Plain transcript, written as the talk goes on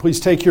Please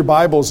take your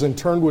Bibles and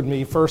turn with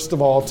me, first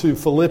of all, to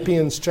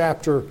Philippians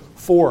chapter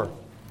 4.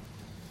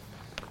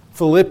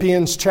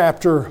 Philippians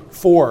chapter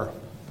 4.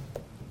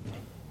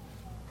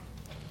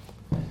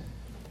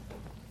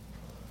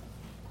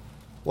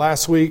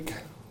 Last week,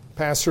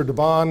 Pastor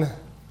Devon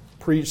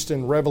preached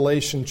in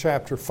Revelation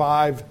chapter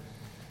 5,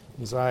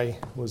 as I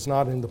was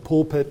not in the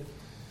pulpit.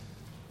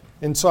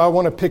 And so I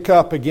want to pick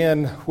up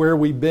again where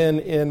we've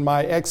been in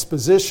my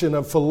exposition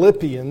of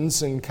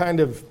Philippians and kind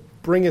of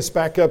bring us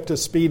back up to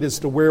speed as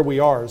to where we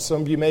are.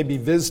 Some of you may be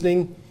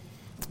visiting,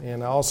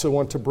 and I also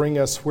want to bring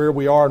us where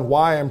we are and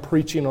why I'm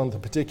preaching on the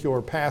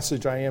particular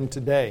passage I am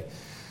today.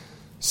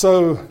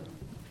 So,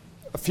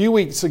 a few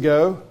weeks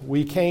ago,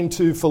 we came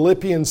to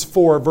Philippians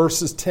 4,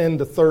 verses 10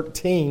 to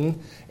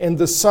 13, and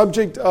the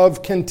subject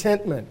of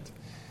contentment.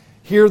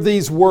 Hear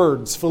these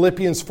words.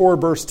 Philippians 4,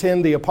 verse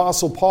 10, the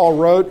Apostle Paul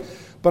wrote,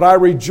 "But I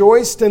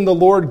rejoiced in the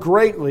Lord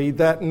greatly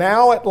that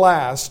now at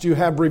last you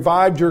have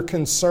revived your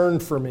concern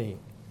for me.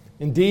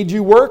 Indeed,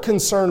 you were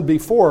concerned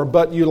before,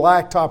 but you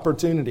lacked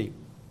opportunity.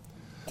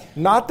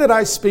 Not that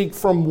I speak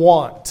from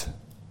want,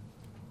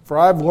 for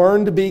I've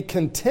learned to be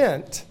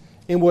content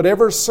in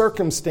whatever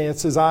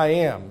circumstances I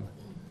am.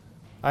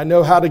 I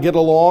know how to get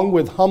along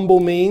with humble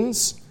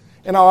means,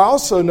 and I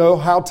also know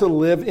how to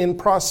live in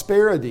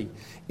prosperity.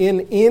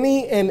 In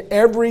any and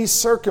every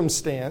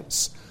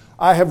circumstance,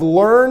 I have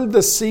learned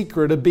the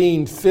secret of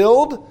being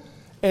filled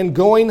and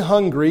going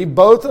hungry,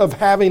 both of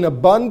having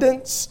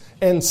abundance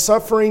and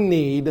suffering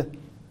need.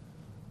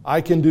 I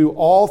can do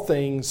all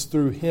things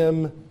through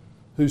Him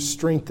who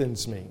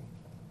strengthens me."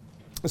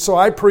 So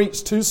I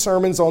preached 2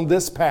 sermons on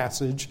this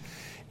passage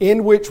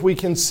in which we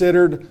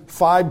considered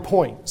 5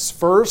 points.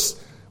 First,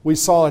 we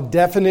saw a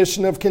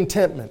definition of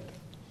contentment.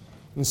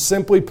 And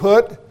simply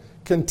put,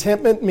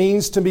 contentment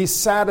means to be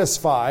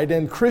satisfied,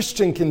 and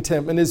Christian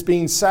contentment is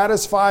being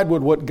satisfied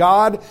with what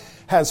God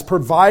has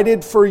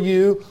provided for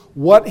you,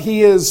 what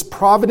He is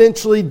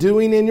providentially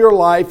doing in your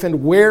life,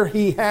 and where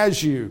He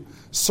has you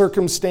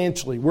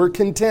circumstantially. We're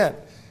content.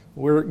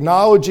 We're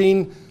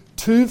acknowledging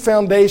 2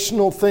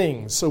 foundational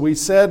things. So we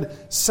said,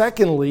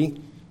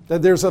 secondly,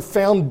 that there's a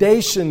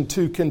foundation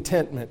to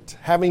contentment.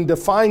 Having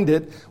defined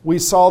it, we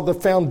saw the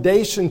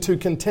foundation to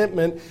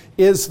contentment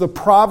is the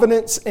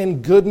providence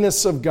and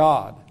goodness of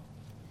God.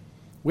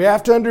 We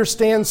have to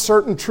understand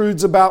certain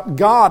truths about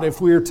God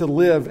if we are to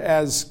live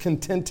as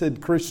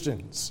contented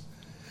Christians.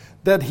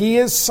 That He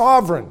is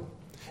sovereign,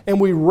 and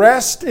we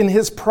rest in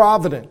His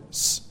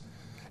providence.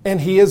 And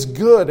He is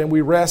good, and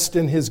we rest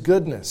in His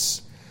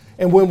goodness.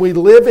 And when we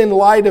live in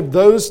light of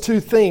those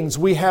 2 things,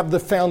 we have the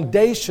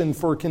foundation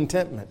for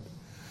contentment.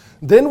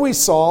 Then we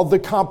saw the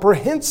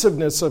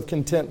comprehensiveness of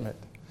contentment.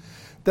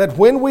 That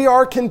when we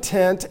are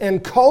content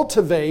and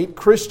cultivate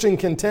Christian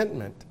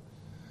contentment,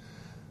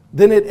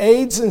 then it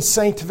aids in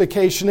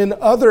sanctification in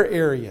other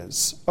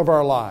areas of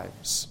our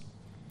lives.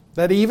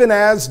 That even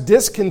as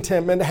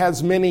discontentment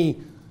has many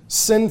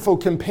sinful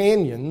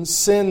companions,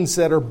 sins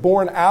that are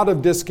born out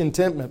of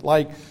discontentment,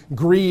 like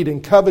greed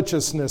and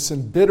covetousness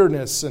and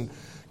bitterness and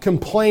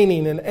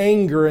complaining and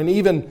anger, and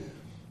even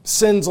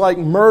sins like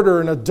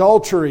murder and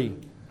adultery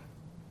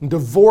and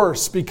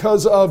divorce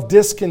because of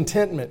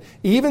discontentment.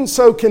 Even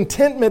so,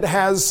 contentment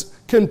has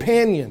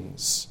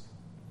companions.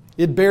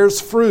 It bears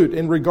fruit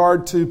in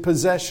regard to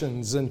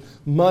possessions and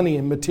money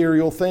and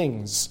material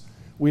things.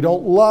 We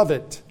don't love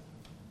it.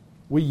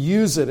 We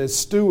use it as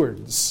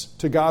stewards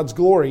to God's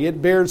glory.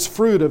 It bears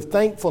fruit of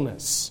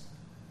thankfulness.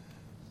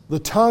 The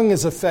tongue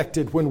is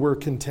affected when we're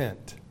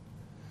content.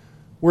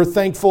 We're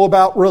thankful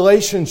about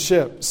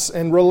relationships,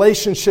 and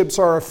relationships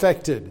are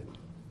affected.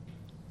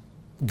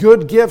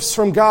 Good gifts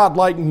from God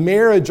like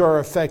marriage are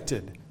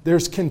affected.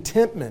 There's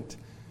contentment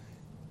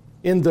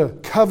in the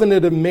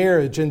covenant of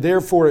marriage, and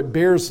therefore it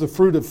bears the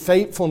fruit of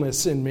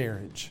faithfulness in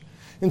marriage.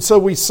 And so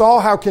we saw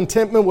how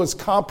contentment was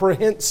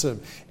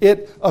comprehensive.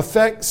 It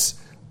affects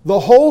the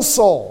whole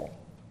soul,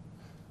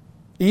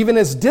 even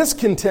as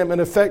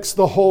discontentment affects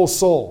the whole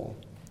soul.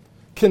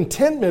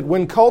 Contentment,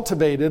 when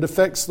cultivated,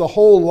 affects the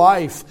whole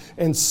life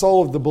and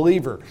soul of the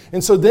believer.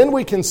 And so then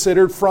we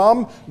considered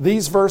from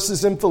these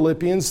verses in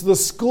Philippians the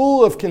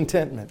school of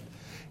contentment.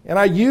 And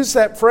I use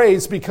that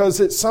phrase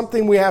because it's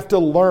something we have to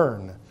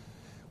learn.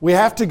 We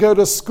have to go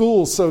to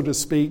school, so to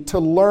speak, to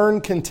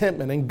learn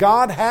contentment. And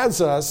God has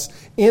us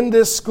in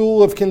this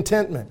school of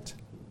contentment.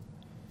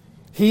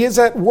 He is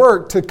at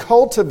work to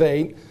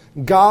cultivate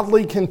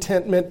godly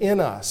contentment in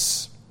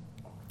us.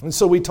 And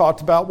so we talked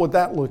about what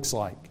that looks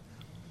like.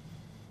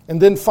 And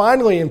then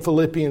finally in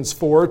Philippians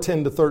 4,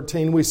 10 to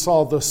 13, we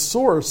saw the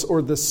source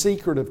or the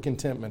secret of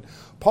contentment.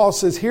 Paul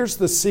says, here's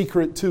the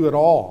secret to it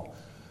all.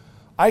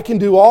 I can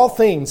do all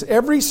things,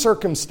 every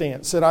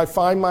circumstance that I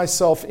find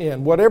myself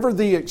in, whatever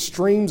the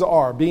extremes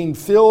are, being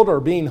filled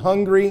or being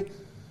hungry,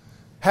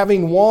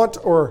 having want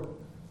or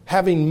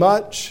having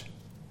much,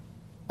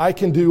 I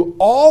can do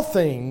all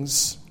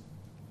things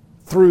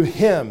through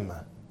Him.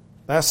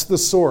 That's the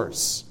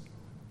source,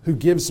 who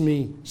gives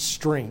me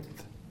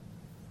strength.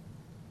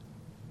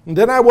 And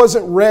then I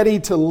wasn't ready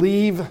to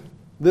leave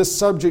this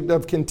subject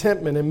of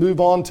contentment and move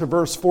on to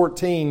verse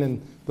 14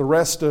 and the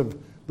rest of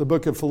the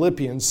book of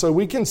Philippians. So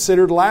we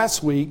considered 2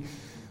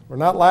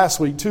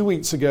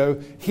 weeks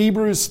ago,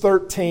 Hebrews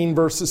 13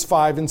 verses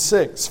 5 and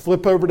 6.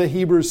 Flip over to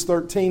Hebrews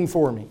 13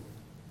 for me.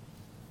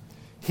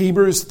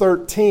 Hebrews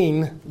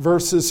 13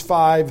 verses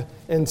 5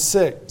 and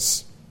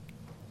 6.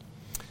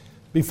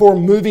 Before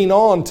moving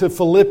on to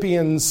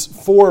Philippians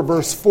 4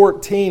 verse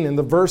 14 and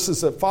the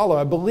verses that follow,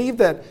 I believe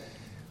that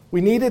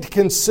we needed to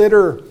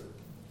consider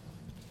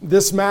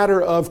this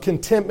matter of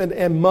contentment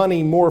and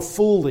money more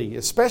fully,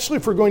 especially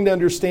if we're going to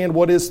understand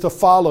what is to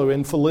follow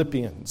in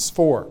Philippians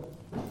 4.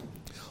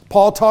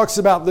 Paul talks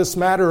about this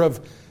matter of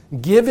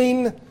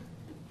giving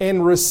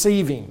and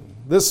receiving.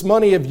 This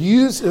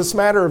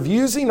matter of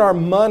using our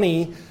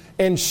money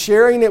and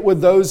sharing it with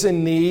those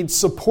in need,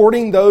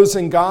 supporting those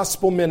in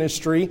gospel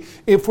ministry.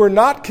 If we're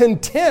not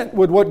content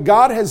with what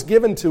God has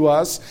given to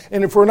us,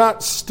 and if we're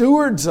not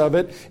stewards of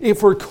it,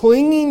 if we're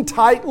clinging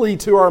tightly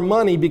to our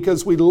money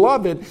because we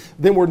love it,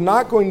 then we're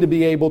not going to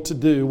be able to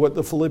do what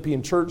the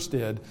Philippian church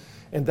did,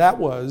 and that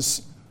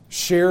was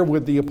share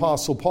with the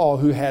Apostle Paul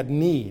who had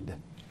need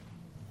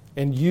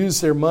and use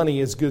their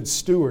money as good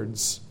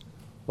stewards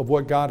of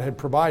what God had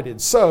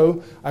provided.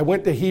 So I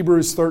went to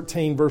Hebrews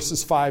 13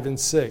 verses 5 and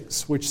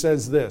 6, which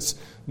says this: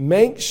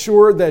 make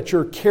sure that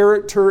your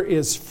character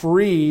is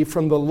free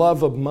from the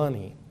love of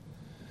money,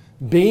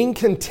 being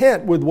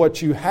content with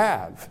what you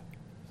have.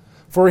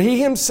 For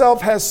he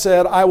himself has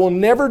said, I will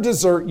never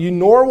desert you,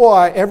 nor will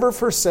I ever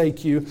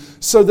forsake you,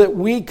 so that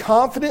we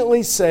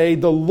confidently say,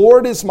 the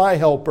Lord is my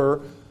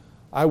helper.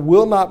 I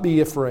will not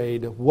be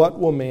afraid. What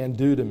will man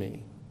do to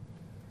me?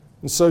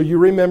 And so you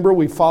remember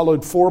we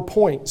followed 4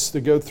 points to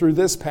go through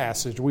this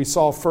passage. We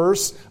saw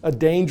first a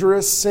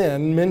dangerous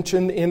sin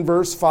mentioned in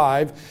verse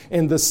 5,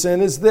 and the sin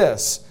is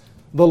this: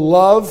 the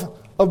love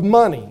of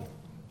money.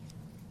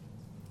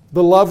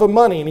 The love of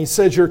money. And he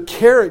says your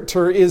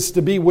character is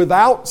to be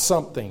without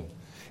something.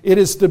 It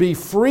is to be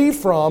free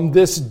from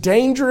this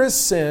dangerous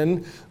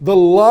sin, the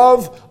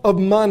love of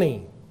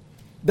money,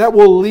 that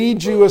will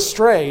lead you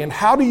astray. And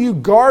how do you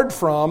guard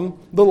from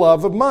the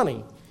love of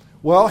money?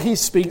 Well, he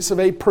speaks of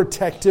a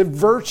protective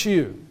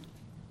virtue.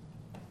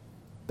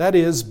 That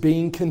is,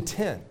 being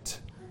content.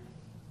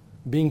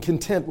 Being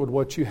content with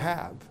what you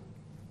have.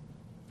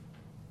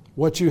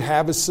 What you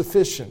have is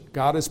sufficient.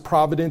 God has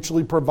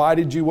providentially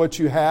provided you what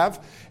you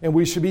have, and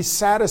we should be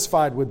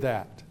satisfied with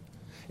that.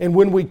 And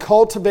when we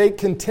cultivate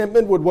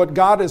contentment with what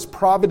God has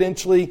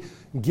providentially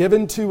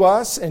given to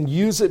us and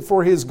use it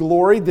for His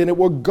glory, then it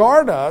will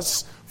guard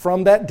us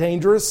from that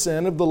dangerous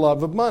sin of the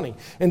love of money.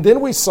 And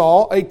then we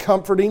saw a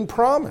comforting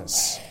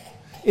promise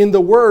in the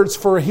words,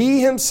 for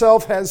He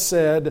Himself has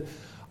said,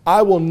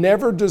 I will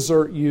never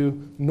desert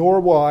you,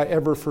 nor will I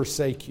ever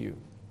forsake you.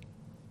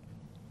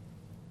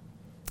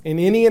 In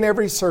any and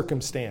every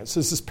circumstance,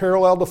 this is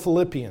parallel to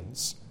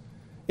Philippians.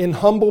 In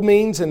humble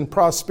means and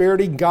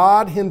prosperity,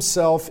 God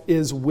Himself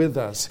is with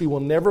us. He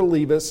will never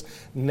leave us,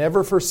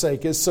 never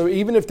forsake us. So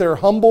even if they're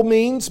humble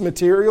means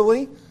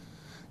materially,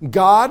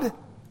 God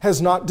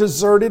has not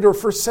deserted or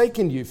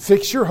forsaken you.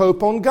 Fix your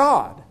hope on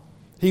God.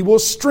 He will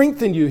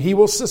strengthen you. He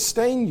will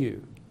sustain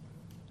you.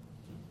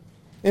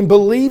 And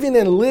believing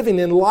and living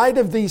in light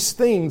of these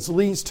things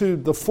leads to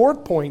the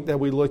 4th point that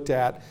we looked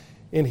at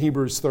in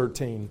Hebrews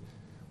 13,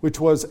 which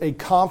was a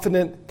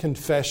confident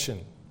confession.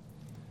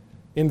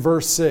 In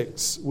verse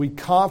 6, we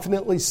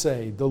confidently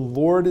say, the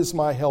Lord is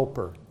my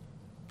helper.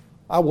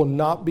 I will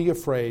not be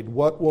afraid.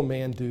 What will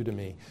man do to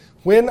me?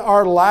 When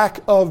our lack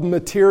of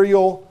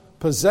material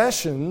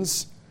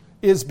possessions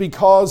is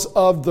because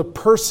of the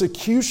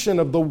persecution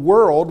of the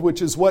world,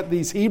 which is what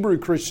these Hebrew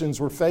Christians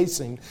were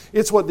facing.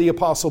 It's what the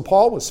Apostle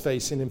Paul was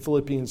facing in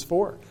Philippians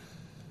 4.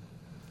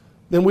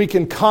 Then we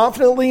can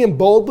confidently and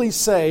boldly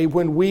say,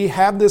 when we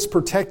have this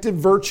protective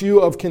virtue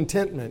of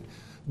contentment,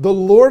 the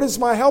Lord is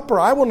my helper.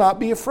 I will not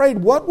be afraid.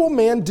 What will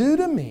man do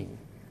to me?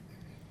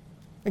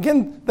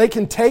 Again, they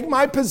can take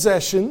my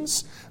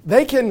possessions.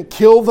 They can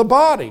kill the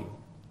body.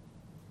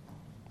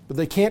 But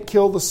they can't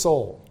kill the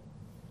soul.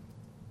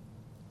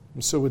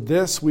 And so with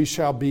this, we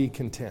shall be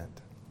content.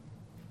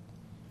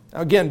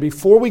 Now again,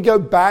 before we go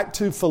back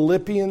to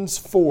Philippians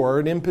 4,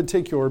 and in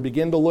particular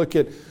begin to look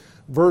at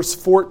verse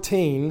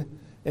 14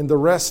 and the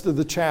rest of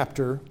the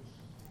chapter,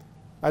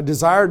 I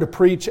desire to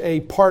preach a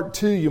part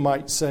 2, you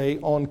might say,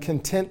 on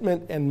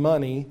contentment and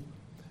money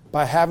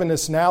by having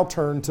us now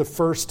turn to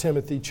 1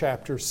 Timothy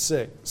chapter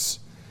 6.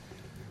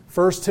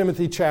 1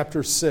 Timothy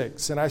chapter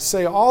 6. And I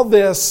say all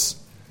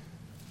this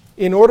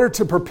in order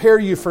to prepare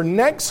you for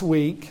next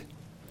week,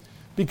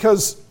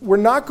 because we're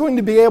not going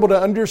to be able to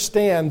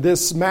understand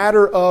this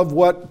matter of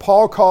what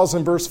Paul calls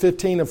in verse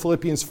 15 of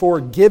Philippians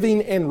 4,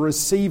 giving and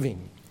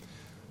receiving.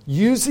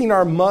 Using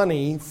our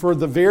money for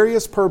the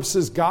various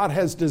purposes God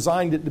has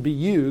designed it to be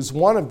used.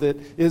 One of it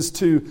is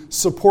to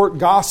support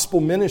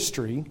gospel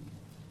ministry.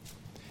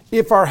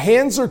 If our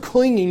hands are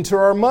clinging to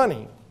our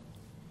money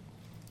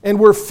and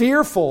we're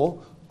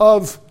fearful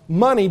of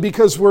money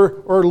because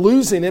or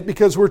losing it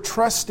because we're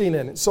trusting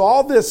in it. So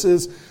all this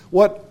is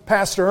what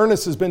Pastor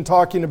Ernest has been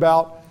talking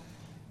about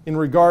in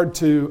regard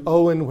to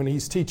Owen when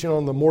he's teaching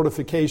on the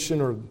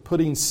mortification or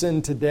putting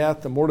sin to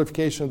death, the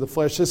mortification of the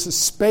flesh. This is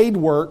spade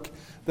work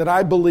that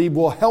I believe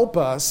will help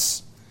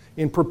us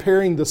in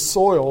preparing the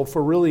soil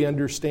for really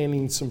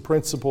understanding some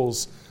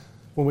principles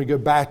when we go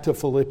back to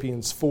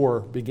Philippians 4,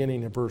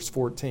 beginning at verse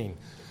 14.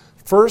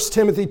 1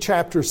 Timothy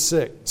chapter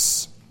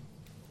 6.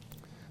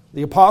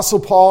 The Apostle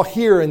Paul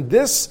here in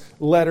this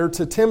letter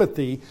to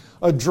Timothy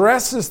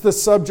addresses the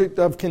subject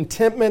of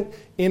contentment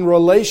in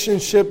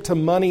relationship to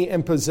money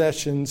and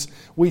possessions.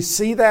 We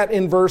see that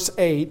in verse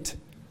 8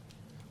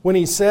 when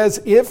he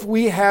says, "If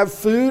we have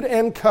food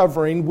and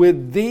covering,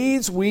 with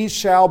these we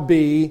shall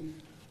be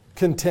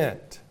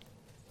content."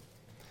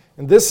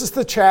 And this is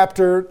the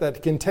chapter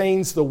that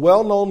contains the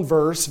well-known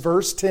verse,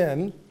 verse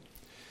 10,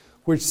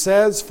 which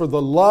says, "For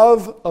the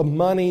love of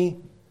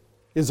money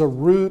is a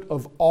root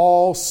of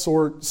all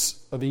sorts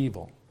of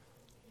evil."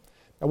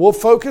 Now we'll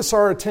focus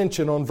our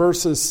attention on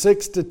verses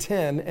 6 to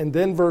 10 and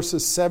then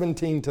verses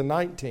 17 to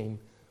 19.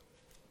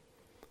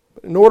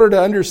 But in order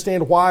to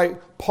understand why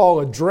Paul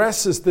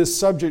addresses this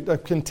subject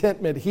of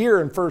contentment here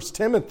in 1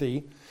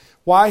 Timothy,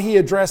 why he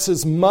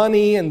addresses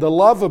money and the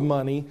love of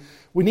money,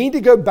 we need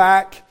to go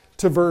back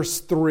to verse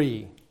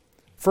 3.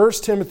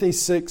 1 Timothy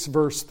 6,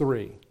 verse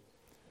 3.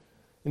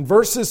 In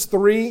verses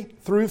 3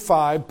 through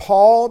 5,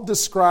 Paul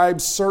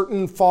describes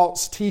certain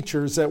false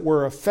teachers that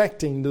were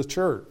affecting the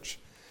church.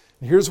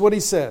 And here's what he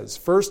says,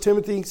 1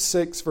 Timothy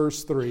 6,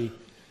 verse 3.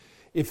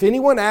 "If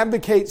anyone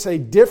advocates a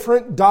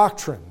different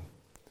doctrine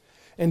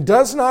and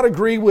does not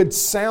agree with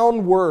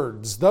sound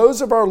words,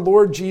 those of our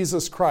Lord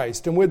Jesus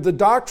Christ, and with the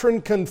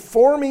doctrine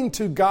conforming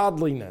to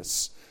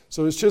godliness,"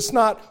 so it's just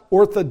not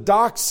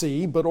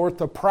orthodoxy, but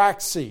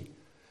orthopraxy.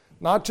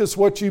 Not just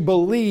what you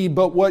believe,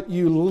 but what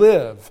you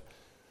live.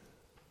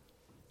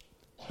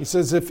 He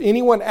says, if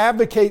anyone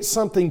advocates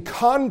something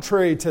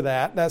contrary to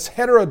that, that's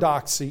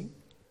heterodoxy,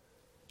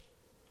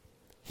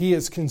 he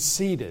is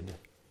conceited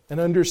and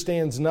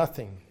understands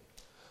nothing.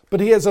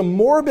 But he has a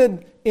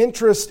morbid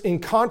interest in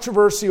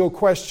controversial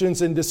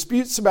questions and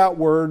disputes about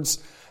words,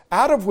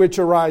 out of which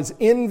arise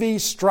envy,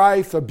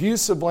 strife,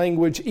 abusive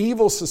language,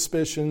 evil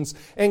suspicions,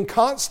 and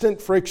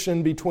constant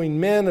friction between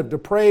men of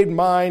depraved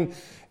mind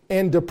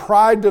and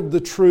deprived of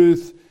the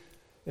truth.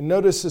 And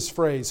notice this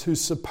phrase, who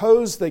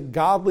suppose that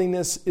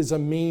godliness is a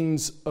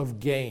means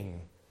of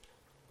gain.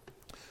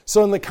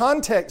 So in the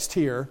context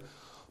here,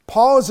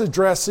 Paul is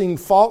addressing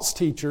false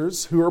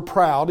teachers who are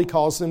proud. He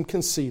calls them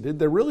conceited.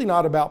 They're really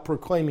not about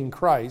proclaiming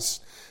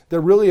Christ.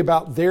 They're really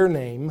about their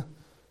name,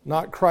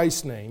 not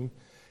Christ's name.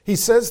 He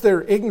says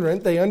they're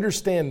ignorant. They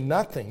understand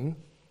nothing.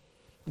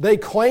 They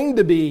claim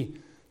to be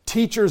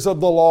teachers of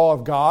the law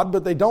of God,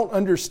 but they don't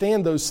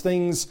understand those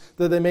things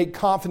that they make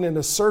confident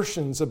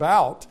assertions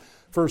about.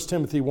 1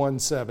 Timothy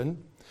 1:7.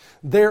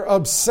 They're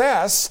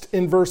obsessed,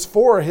 in verse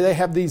 4, they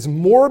have these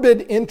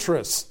morbid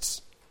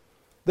interests.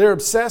 They're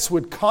obsessed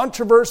with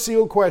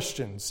controversial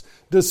questions,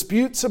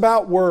 disputes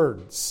about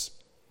words,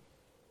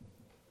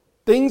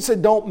 things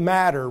that don't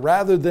matter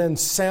rather than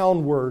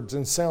sound words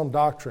and sound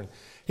doctrine.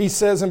 He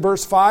says in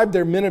verse 5,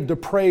 they're men of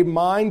depraved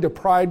mind,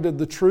 deprived of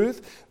the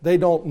truth. They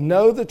don't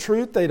know the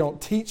truth, they don't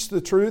teach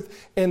the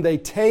truth, and they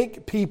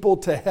take people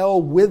to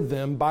hell with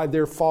them by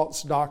their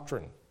false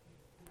doctrine.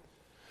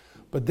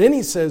 But then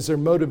he says they're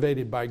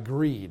motivated by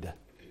greed.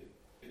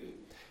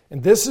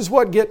 And this is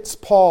what gets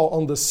Paul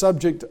on the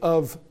subject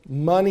of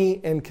money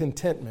and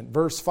contentment.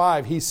 Verse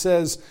 5, he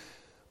says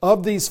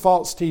of these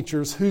false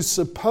teachers who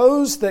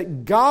suppose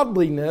that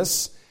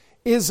godliness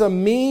is a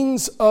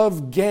means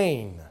of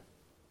gain.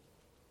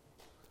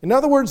 In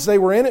other words, they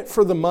were in it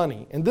for the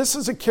money. And this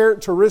is a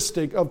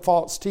characteristic of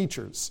false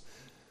teachers.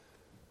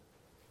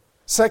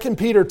 2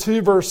 Peter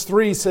 2 verse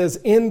 3 says,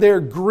 in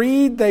their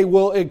greed they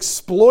will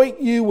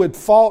exploit you with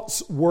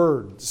false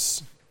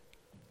words.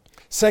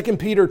 2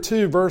 Peter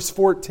 2 verse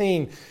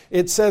 14,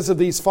 it says of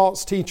these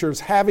false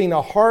teachers, having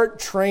a heart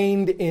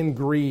trained in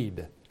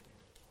greed.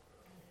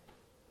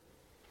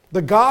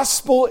 The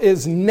gospel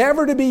is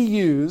never to be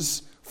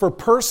used for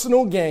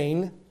personal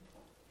gain,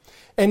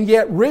 and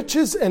yet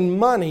riches and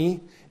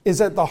money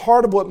is at the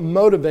heart of what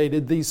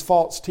motivated these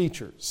false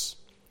teachers.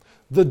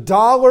 The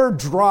dollar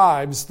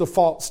drives the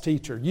false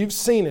teacher. You've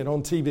seen it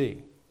on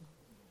TV.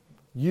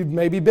 You've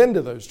maybe been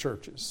to those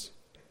churches.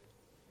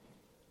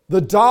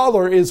 The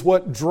dollar is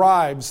what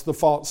drives the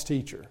false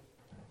teacher.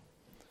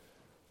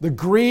 The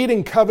greed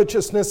and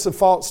covetousness of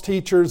false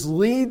teachers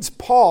leads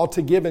Paul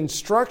to give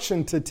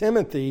instruction to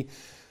Timothy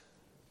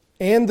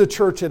and the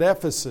church at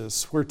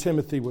Ephesus where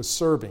Timothy was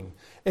serving.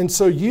 And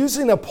so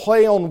using a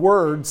play on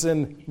words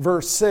in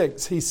verse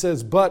 6, he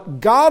says, but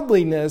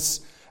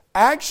godliness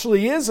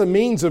actually is a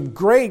means of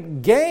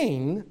great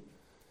gain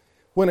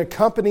when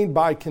accompanied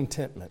by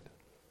contentment.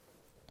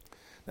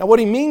 Now what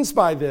he means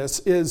by this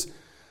is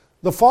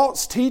the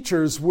false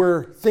teachers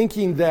were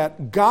thinking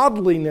that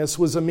godliness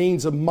was a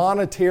means of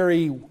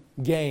monetary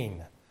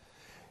gain.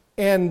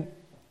 And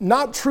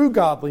not true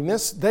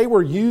godliness. They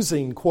were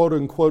using quote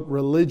unquote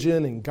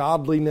religion and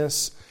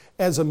godliness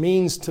as a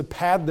means to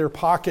pad their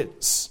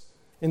pockets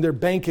in their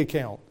bank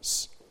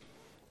accounts.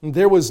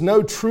 There was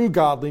no true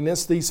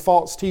godliness. These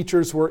false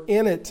teachers were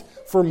in it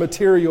for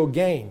material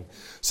gain.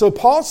 So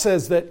Paul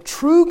says that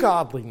true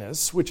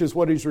godliness, which is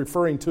what he's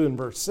referring to in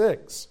verse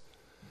 6,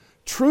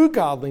 true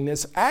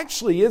godliness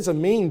actually is a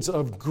means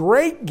of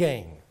great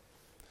gain.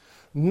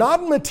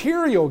 Not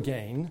material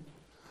gain,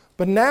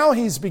 but now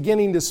he's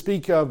beginning to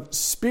speak of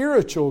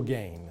spiritual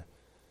gain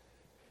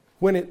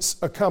when it's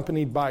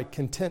accompanied by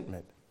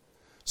contentment.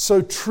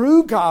 So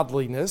true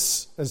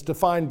godliness, as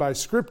defined by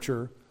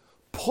Scripture,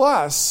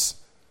 plus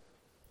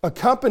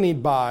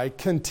accompanied by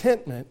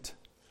contentment,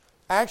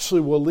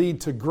 actually will lead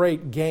to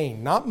great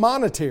gain. Not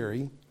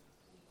monetary,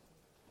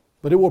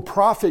 but it will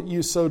profit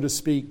you, so to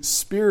speak,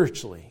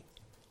 spiritually.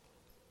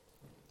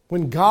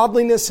 When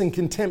godliness and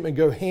contentment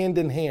go hand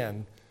in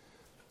hand,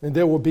 and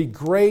there will be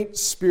great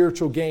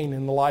spiritual gain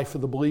in the life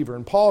of the believer.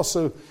 And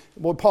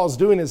what Paul's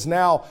doing is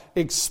now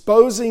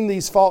exposing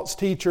these false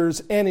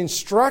teachers and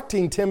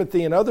instructing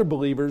Timothy and other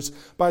believers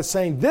by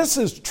saying this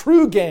is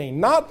true gain,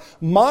 not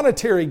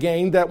monetary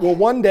gain that will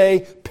one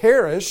day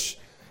perish,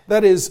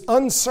 that is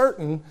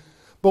uncertain.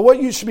 But what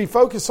you should be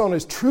focused on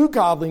is true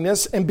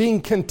godliness and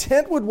being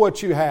content with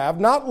what you have,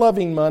 not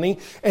loving money,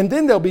 and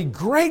then there'll be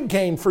great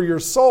gain for your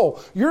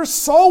soul. Your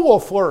soul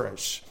will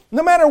flourish,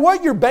 no matter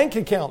what your bank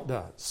account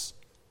does.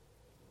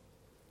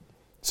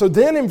 So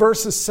then in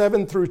verses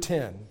 7 through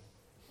 10,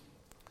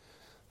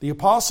 the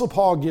Apostle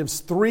Paul gives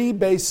 3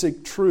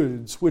 basic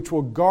truths which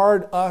will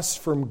guard us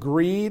from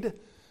greed,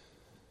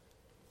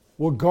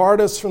 will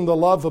guard us from the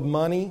love of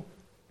money,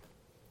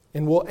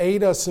 and will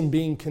aid us in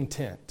being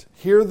content.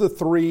 Here are the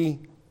 3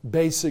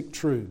 basic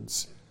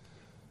truths.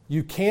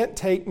 You can't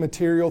take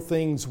material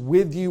things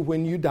with you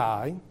when you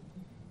die.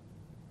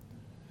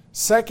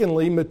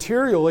 Secondly,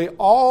 materially,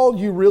 all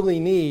you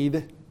really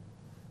need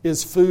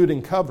is food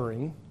and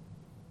covering.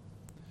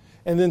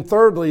 And then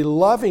thirdly,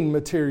 loving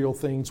material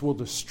things will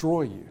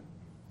destroy you.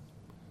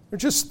 They're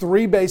just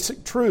 3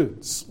 basic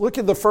truths. Look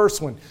at the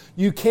first one.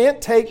 You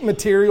can't take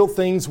material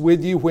things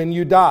with you when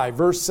you die.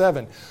 Verse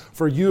 7,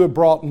 for you have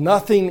brought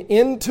nothing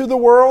into the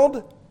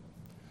world,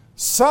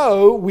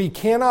 so we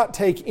cannot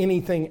take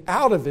anything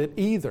out of it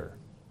either.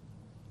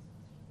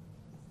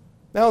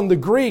 Now in the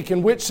Greek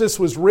in which this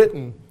was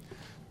written,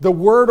 the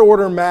word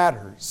order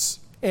matters.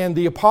 And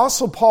the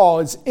Apostle Paul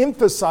is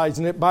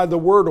emphasizing it by the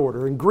word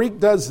order. And Greek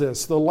does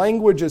this. The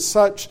language is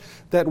such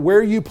that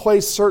where you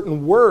place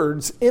certain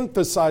words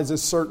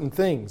emphasizes certain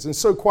things. And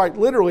so quite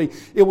literally,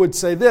 it would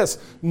say this: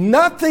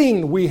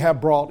 nothing we have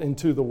brought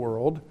into the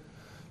world,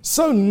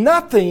 so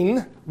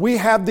nothing we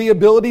have the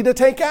ability to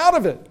take out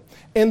of it.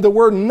 And the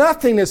word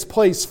nothing is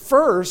placed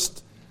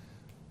first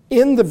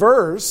in the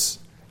verse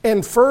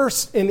and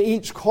first in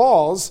each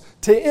clause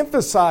to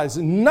emphasize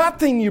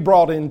nothing you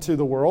brought into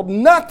the world,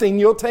 nothing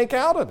you'll take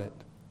out of it.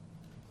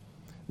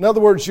 In other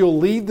words, you'll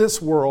leave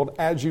this world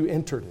as you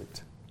entered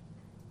it.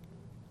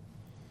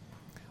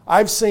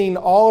 I've seen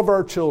all of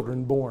our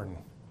children born.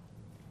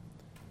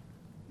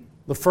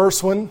 The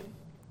first one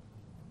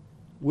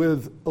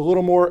with a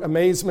little more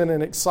amazement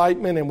and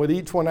excitement, and with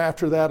each one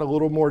after that a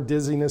little more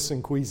dizziness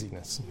and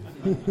queasiness.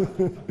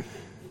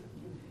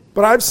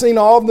 But I've seen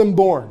all of them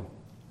born.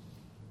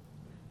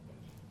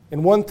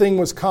 And one thing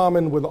was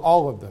common with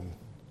all of them.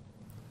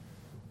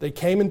 They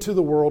came into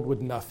the world with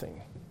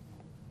nothing.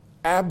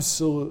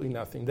 Absolutely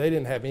nothing. They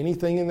didn't have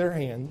anything in their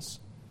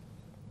hands.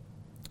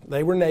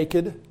 They were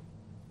naked.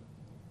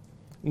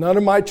 None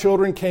of my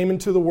children came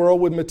into the world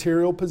with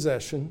material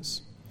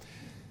possessions.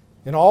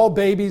 And all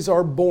babies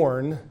are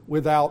born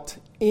without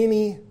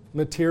any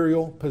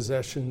material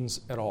possessions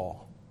at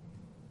all.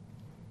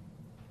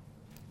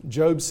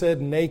 Job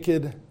said,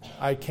 naked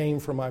I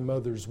came from my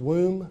mother's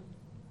womb,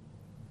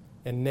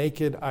 and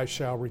naked I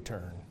shall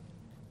return.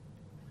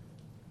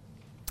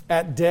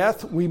 At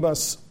death, we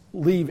must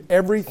leave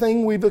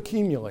everything we've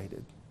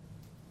accumulated.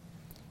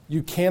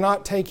 You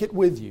cannot take it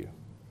with you.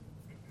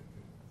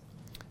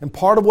 And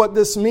part of what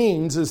this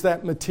means is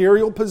that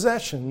material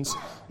possessions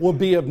will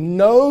be of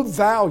no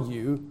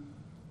value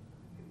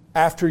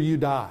after you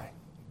die.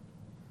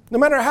 No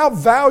matter how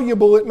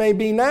valuable it may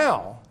be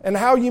now, and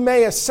how you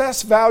may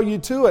assess value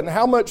to it, and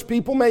how much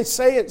people may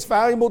say it's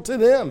valuable to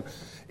them,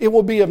 it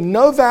will be of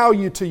no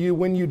value to you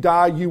when you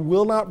die. You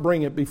will not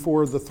bring it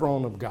before the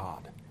throne of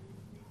God.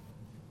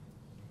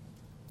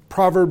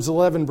 Proverbs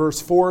 11 verse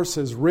 4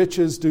 says,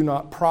 riches do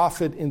not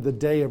profit in the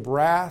day of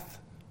wrath,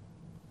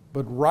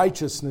 but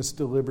righteousness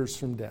delivers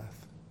from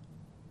death.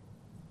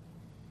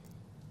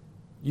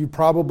 You've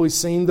probably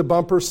seen the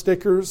bumper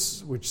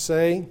stickers which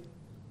say,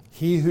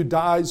 he who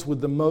dies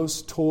with the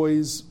most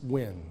toys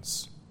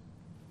wins.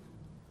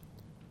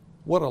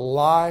 What a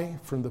lie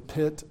from the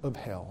pit of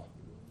hell.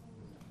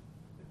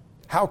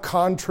 How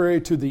contrary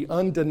to the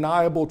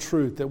undeniable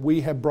truth that we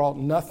have brought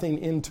nothing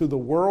into the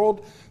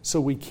world, so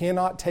we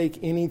cannot take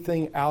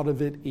anything out of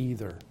it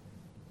either.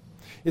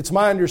 It's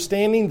my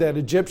understanding that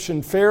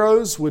Egyptian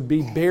pharaohs would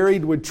be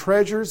buried with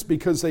treasures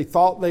because they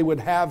thought they would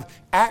have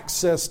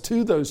access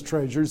to those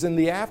treasures in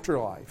the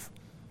afterlife.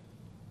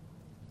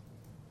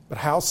 But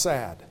how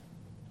sad.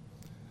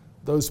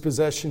 Those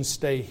possessions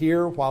stay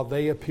here while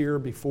they appear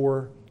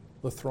before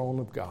the throne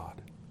of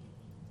God.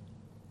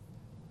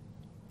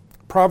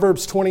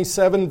 Proverbs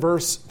 27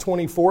 verse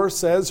 24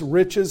 says,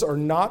 riches are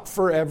not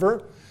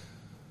forever.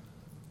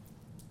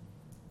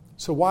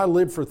 So why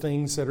live for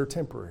things that are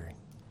temporary?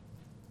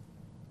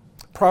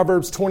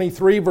 Proverbs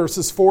 23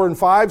 verses 4 and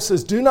 5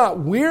 says, do not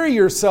weary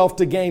yourself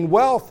to gain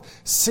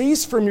wealth.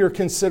 Cease from your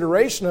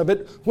consideration of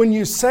it. When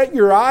you set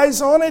your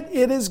eyes on it,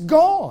 it is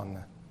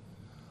gone.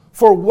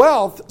 For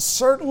wealth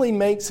certainly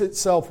makes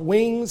itself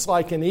wings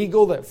like an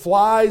eagle that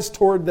flies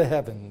toward the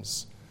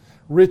heavens.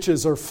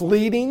 Riches are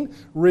fleeting.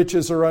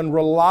 Riches are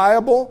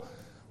unreliable.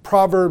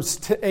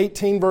 Proverbs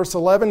 18 verse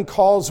 11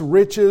 calls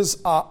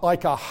riches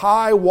like a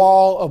high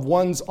wall of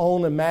one's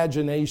own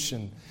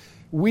imagination.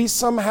 We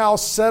somehow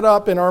set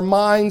up in our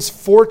minds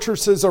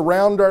fortresses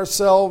around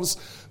ourselves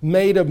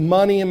made of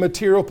money and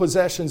material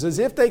possessions as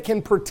if they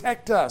can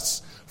protect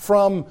us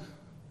from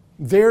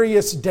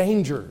various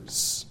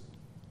dangers.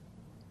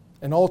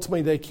 And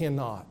ultimately they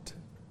cannot.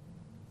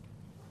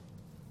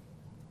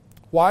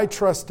 Why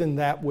trust in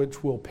that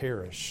which will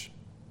perish?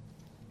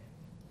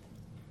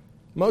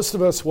 Most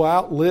of us will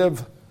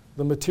outlive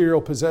the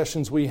material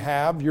possessions we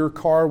have. Your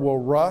car will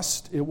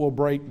rust. It will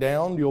break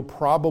down. You'll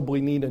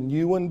probably need a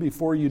new one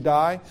before you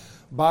die.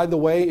 By the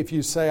way, if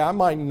you say, I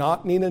might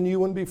not need a new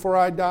one before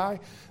I die,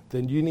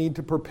 then you need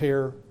to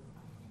prepare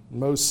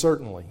most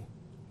certainly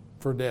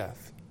for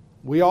death.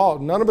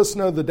 None of us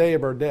know the day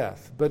of our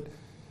death. But,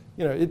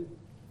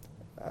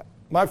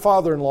 my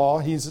father-in-law,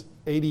 he's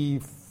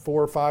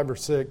 84, 5 or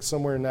 6,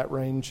 somewhere in that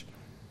range.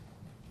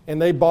 And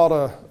they bought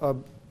a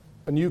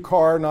new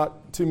car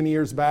not too many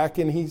years back,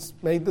 and he's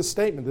made the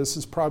statement, this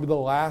is probably the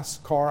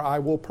last car I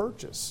will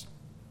purchase.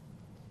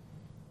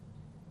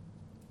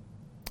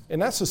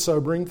 And that's a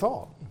sobering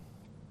thought.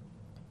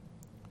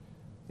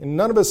 And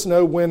none of us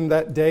know when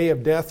that day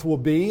of death will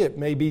be. It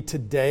may be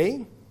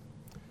today.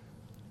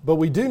 But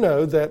we do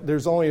know that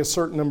there's only a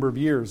certain number of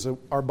years that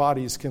our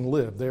bodies can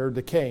live. They're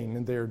decaying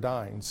and they're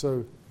dying.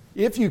 So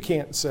if you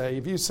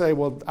say,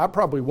 well, I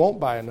probably won't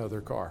buy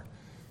another car,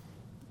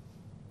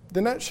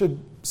 then that should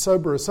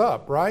sober us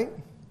up, right?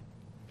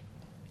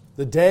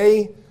 The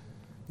day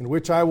in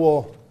which I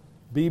will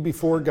be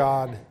before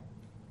God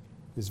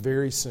is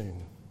very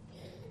soon.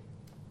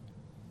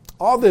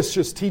 All this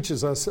just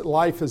teaches us that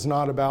life is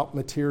not about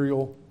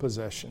material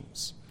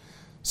possessions.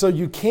 So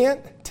you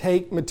can't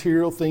take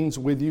material things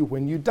with you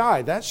when you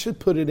die. That should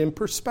put it in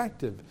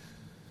perspective.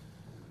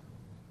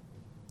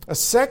 A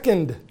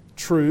second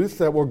truth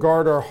that will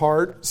guard our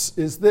hearts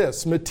is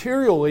this.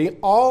 Materially,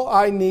 all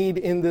I need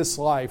in this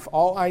life,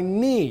 all I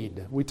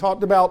need, we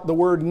talked about the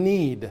word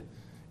need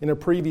in a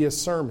previous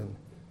sermon.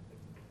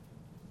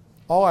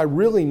 All I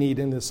really need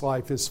in this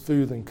life is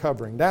food and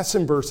covering. That's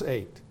in verse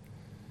 8.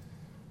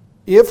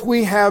 If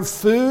we have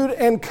food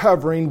and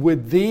covering,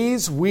 with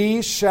these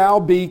we shall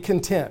be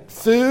content.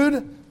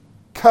 Food,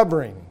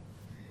 covering.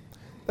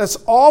 That's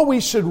all we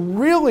should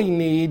really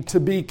need to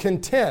be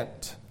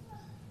content.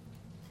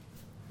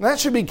 And that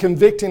should be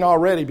convicting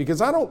already,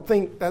 because I don't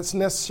think that's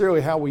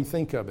necessarily how we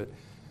think of it.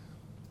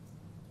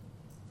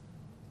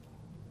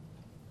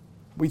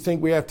 We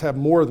think we have to have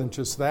more than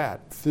just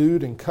that,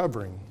 food and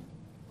covering.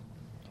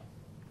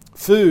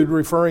 Food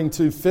referring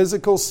to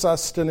physical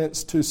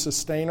sustenance to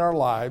sustain our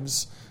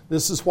lives.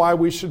 This is why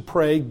we should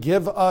pray,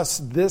 give us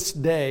this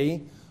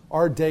day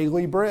our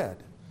daily bread.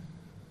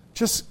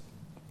 Just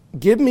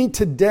give me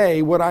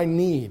today what I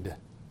need.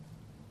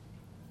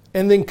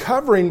 And then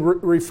covering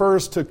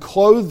refers to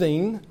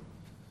clothing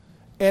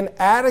and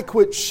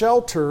adequate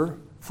shelter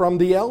from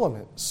the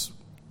elements.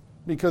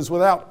 Because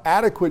without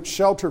adequate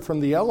shelter from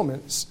the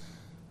elements,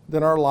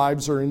 then our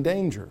lives are in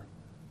danger.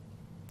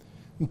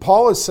 And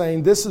Paul is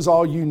saying this is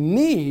all you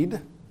need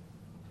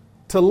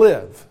to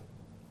live.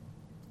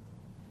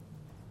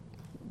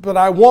 But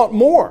I want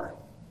more.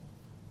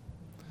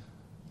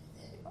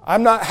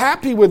 I'm not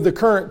happy with the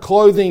current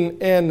clothing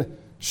and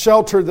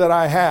shelter that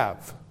I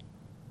have.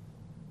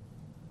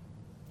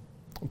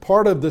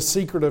 Part of the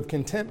secret of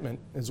contentment,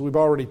 as we've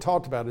already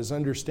talked about, is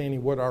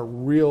understanding what our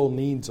real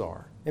needs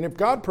are. And if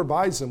God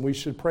provides them, we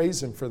should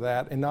praise Him for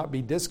that and not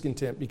be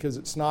discontent because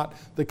it's not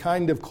the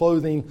kind of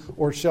clothing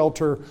or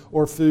shelter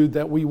or food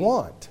that we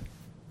want.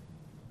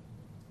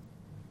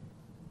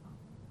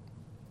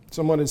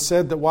 Someone has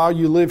said that while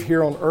you live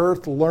here on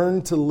earth,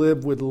 learn to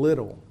live with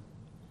little.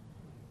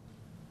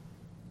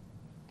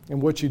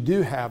 And what you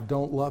do have,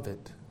 don't love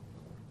it.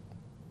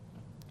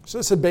 So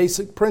it's a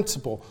basic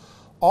principle.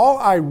 All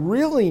I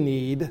really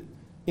need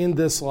in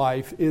this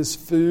life is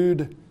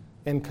food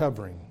and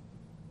covering.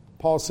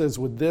 Paul says,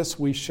 with this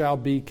we shall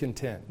be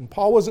content. And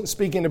Paul wasn't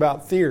speaking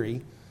about theory.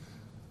 It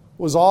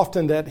was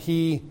often that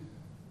he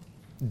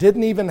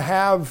didn't even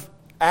have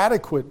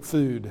adequate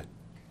food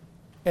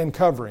and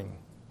covering.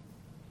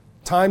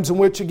 Times in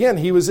which, again,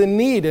 he was in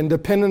need and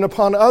dependent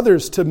upon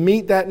others to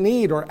meet that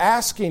need, or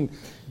asking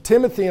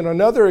Timothy on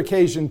another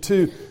occasion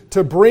to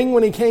bring,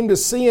 when he came to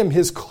see him,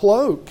 his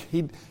cloak.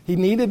 He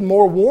needed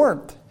more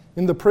warmth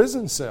in the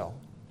prison cell.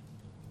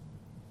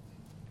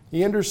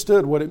 He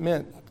understood what it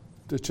meant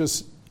to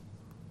just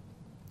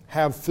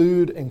have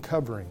food and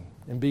covering.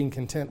 and being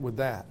content with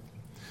that.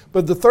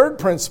 But the third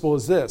principle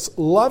is this: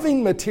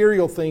 loving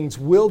material things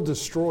will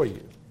destroy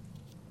you.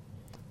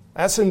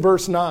 That's in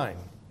verse 9.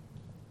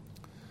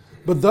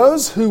 But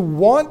those who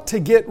want to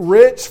get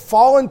rich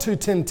fall into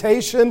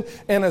temptation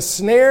and a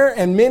snare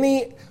and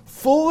many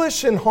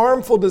foolish and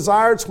harmful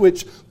desires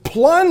which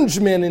plunge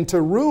men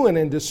into ruin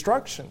and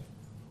destruction.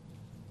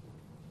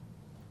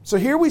 So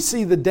here we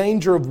see the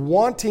danger of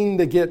wanting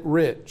to get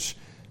rich.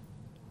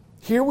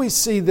 Here we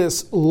see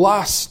this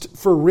lust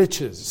for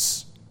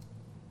riches,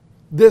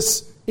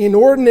 this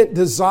inordinate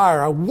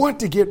desire. I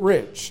want to get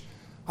rich.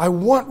 I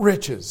want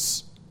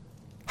riches.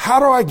 How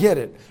do I get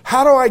it?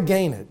 How do I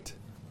gain it?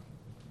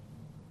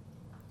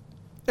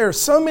 There are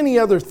so many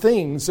other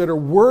things that are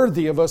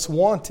worthy of us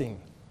wanting.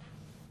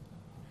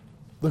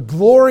 The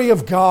glory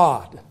of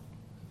God.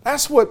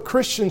 That's what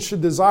Christians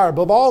should desire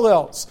above all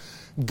else.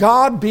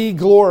 God be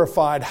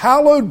glorified.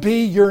 Hallowed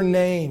be your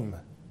name.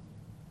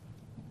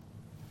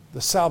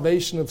 The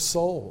salvation of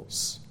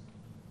souls.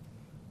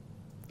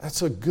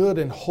 That's a good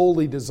and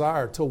holy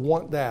desire to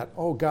want that.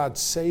 Oh God,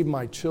 save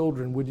my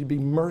children. Would you be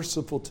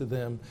merciful to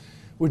them?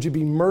 Would you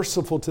be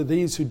merciful to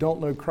these who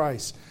don't know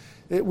Christ?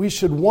 We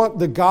should want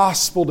the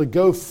gospel to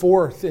go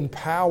forth in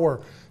power.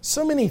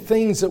 So many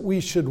things that we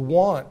should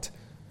want.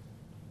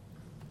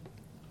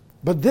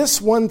 But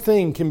this one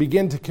thing can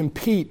begin to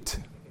compete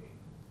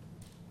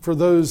for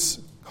those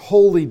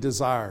holy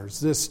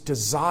desires, this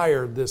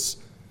desire, this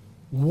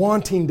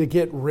wanting to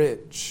get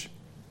rich.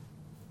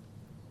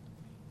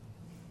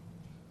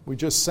 We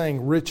just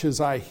sang,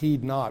 riches I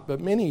heed not, but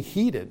many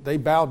heed it. They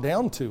bow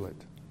down to it.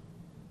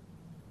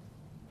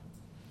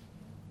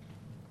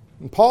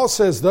 And Paul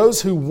says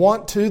those who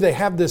want to, they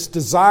have this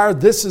desire,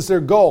 this is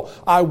their goal.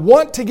 I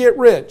want to get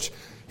rich.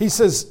 He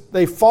says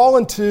they fall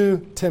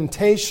into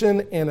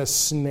temptation and a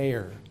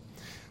snare.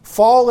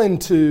 Fall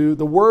into,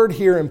 the word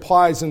here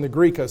implies in the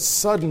Greek a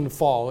sudden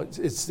fall.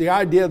 It's the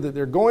idea that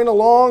they're going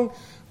along,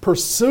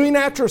 pursuing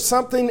after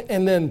something,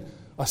 and then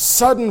a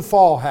sudden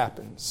fall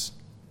happens.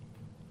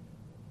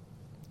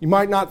 You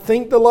might not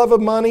think the love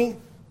of money,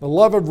 the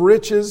love of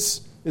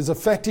riches is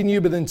affecting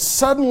you, but then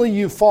suddenly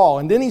you fall.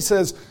 And then he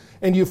says,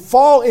 and you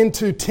fall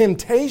into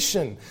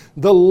temptation,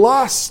 the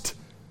lust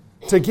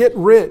to get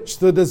rich,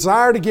 the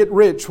desire to get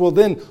rich will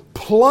then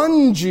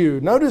plunge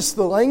you. Notice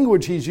the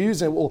language he's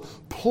using. It will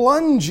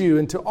plunge you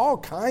into all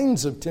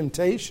kinds of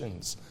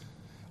temptations,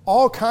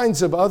 all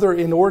kinds of other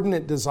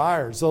inordinate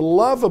desires. The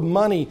love of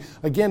money,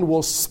 again,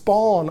 will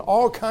spawn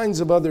all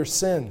kinds of other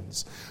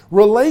sins.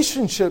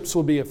 Relationships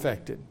will be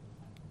affected.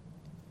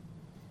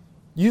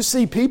 You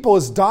see people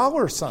as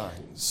dollar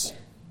signs.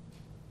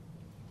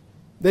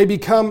 They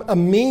become a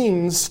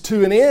means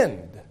to an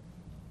end.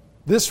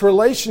 This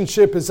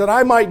relationship is that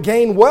I might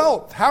gain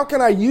wealth. How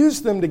can I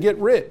use them to get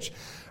rich?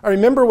 I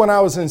remember when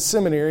I was in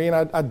seminary, and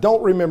I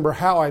don't remember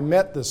how I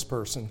met this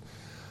person.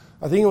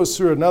 I think it was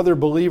through another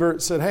believer.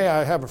 It said, hey,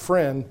 I have a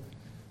friend.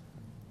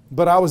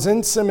 But I was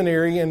in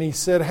seminary, and he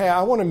said, hey,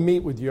 I want to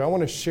meet with you. I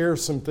want to share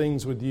some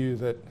things with you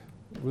that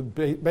would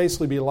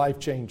basically be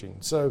life-changing.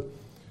 So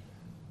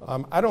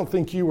I don't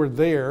think you were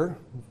there,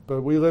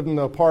 but we lived in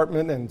the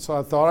apartment, and so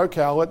I thought,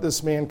 okay, I'll let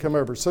this man come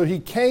over. So he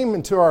came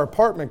into our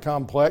apartment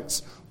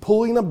complex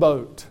pulling a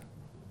boat.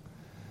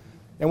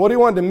 And what he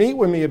wanted to meet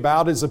with me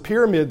about is a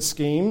pyramid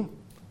scheme,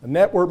 a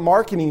network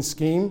marketing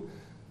scheme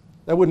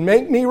that would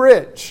make me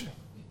rich.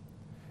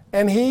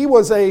 And he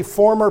was a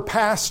former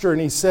pastor, and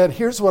he said,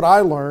 here's what I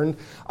learned.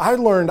 I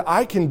learned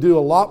I can do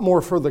a lot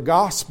more for the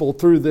gospel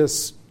through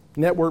this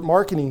network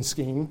marketing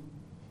scheme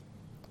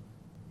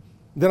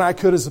than I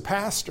could as a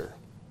pastor.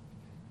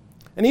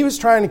 And he was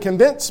trying to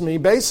convince me,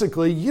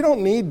 basically, you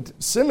don't need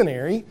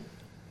seminary.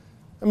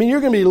 I mean, you're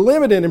going to be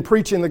limited in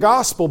preaching the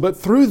gospel, but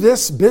through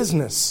this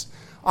business,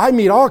 I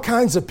meet all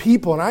kinds of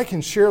people and I can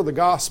share the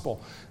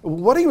gospel.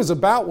 What he was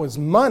about was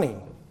money.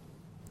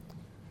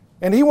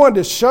 And he wanted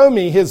to show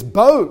me his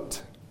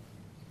boat.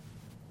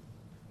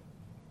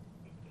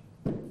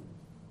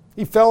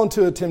 He fell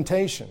into a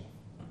temptation,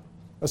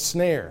 a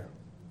snare.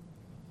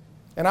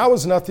 And I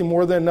was nothing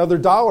more than another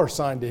dollar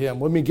sign to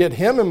him. Let me get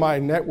him in my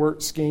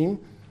network scheme.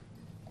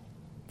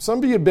 Some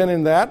of you have been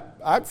in that.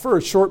 I, for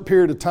a short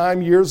period of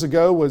time years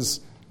ago,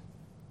 was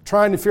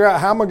trying to figure out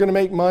how am I going to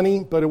make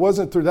money, but it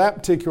wasn't through that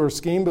particular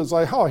scheme. But it was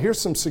like, oh,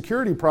 here's some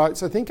security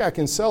products. I think I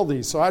can sell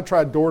these. So I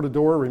tried door to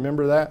door.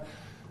 Remember that?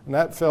 And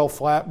that fell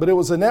flat. But it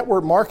was a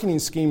network marketing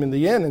scheme in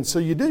the end. And so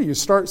you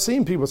start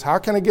seeing people, how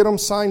can I get them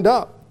signed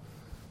up?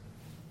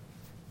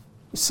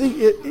 You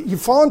see, you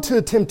fall into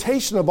a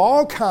temptation of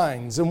all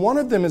kinds, and one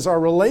of them is our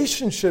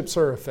relationships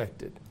are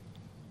affected.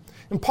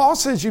 And Paul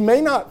says you may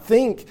not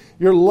think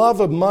your love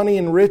of money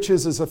and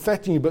riches is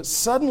affecting you, but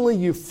suddenly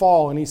you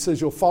fall, and he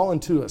says you'll fall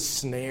into a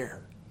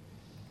snare.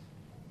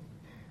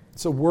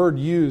 It's a word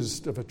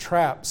used of a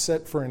trap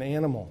set for an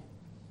animal.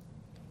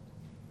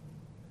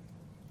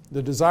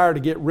 The desire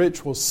to get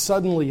rich will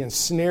suddenly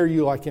ensnare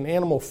you like an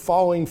animal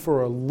falling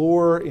for a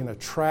lure in a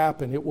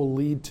trap, and it will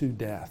lead to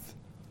death.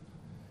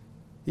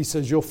 He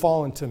says you'll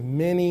fall into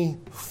many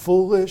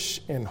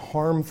foolish and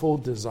harmful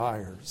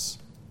desires.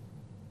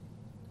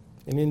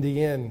 And in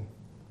the end,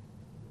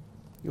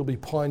 you'll be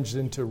plunged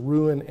into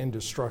ruin and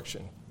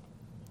destruction.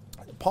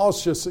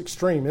 Paul's just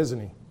extreme, isn't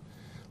he?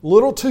 A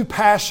little too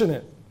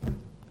passionate.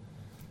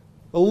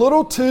 A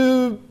little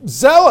too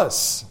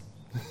zealous.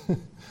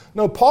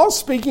 No, Paul's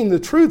speaking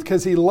the truth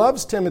because he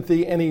loves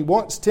Timothy and he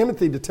wants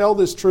Timothy to tell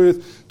this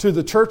truth to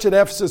the church at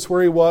Ephesus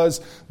where he was.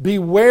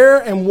 Beware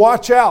and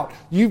watch out.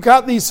 You've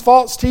got these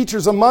false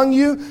teachers among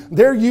you.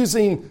 They're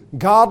using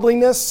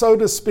godliness, so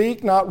to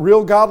speak, not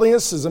real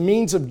godliness, as a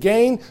means of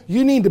gain.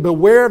 You need to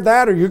beware of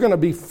that or you're going to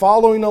be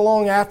following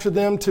along after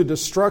them to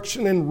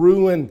destruction and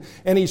ruin.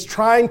 And he's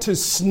trying to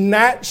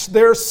snatch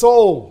their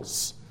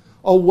souls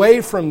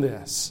away from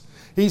this.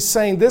 He's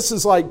saying this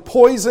is like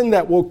poison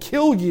that will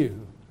kill you.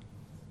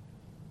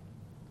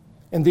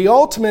 And the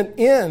ultimate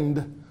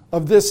end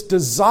of this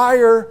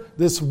desire,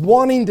 this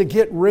wanting to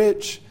get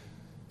rich,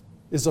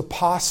 is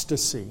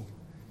apostasy.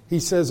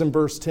 He says in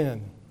verse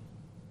 10,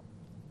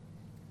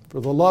 "For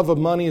the love of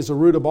money is a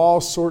root of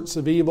all sorts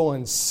of evil,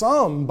 and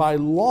some, by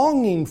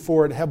longing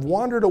for it, have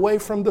wandered away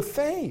from the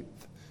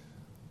faith,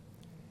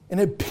 and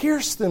have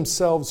pierced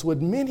themselves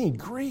with many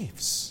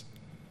griefs."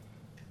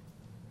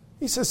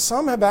 He says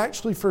some have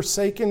actually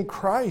forsaken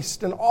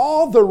Christ and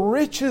all the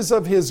riches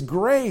of His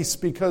grace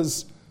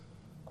because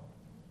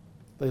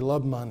they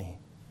love money.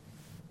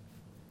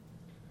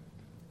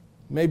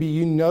 Maybe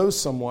you know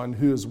someone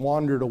who has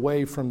wandered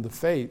away from the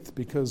faith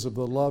because of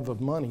the love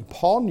of money.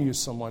 Paul knew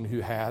someone who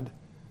had.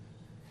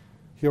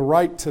 He'll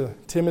write to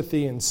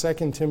Timothy in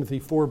 2 Timothy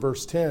 4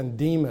 verse 10,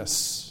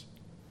 "Demas,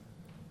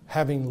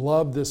 having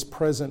loved this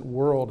present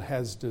world,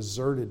 has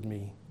deserted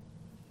me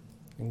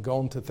and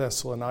gone to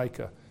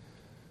Thessalonica."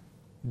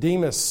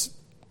 Demas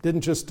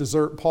didn't just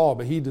desert Paul,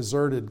 but he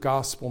deserted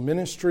gospel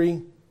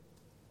ministry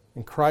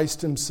and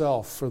Christ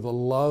Himself for the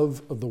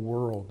love of the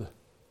world.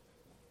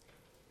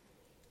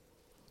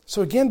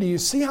 So again, do you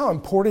see how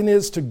important it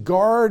is to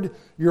guard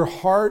your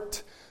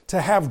heart,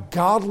 to have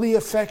godly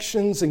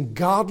affections and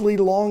godly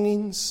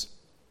longings?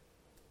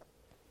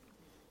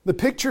 The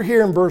picture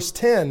here in verse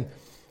 10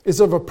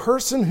 is of a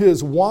person who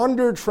has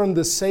wandered from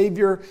the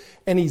Savior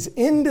and he's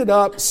ended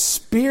up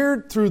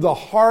speared through the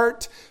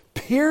heart,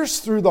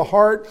 pierced through the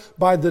heart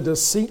by the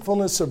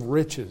deceitfulness of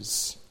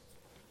riches.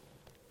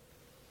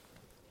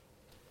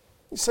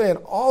 He's saying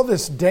all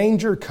this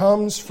danger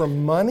comes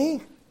from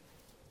money?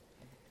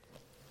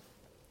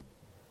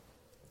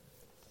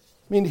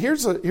 I mean,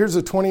 here's a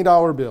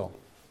 $20 bill.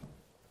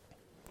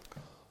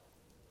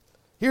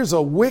 Here's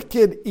a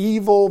wicked,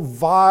 evil,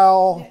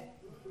 vile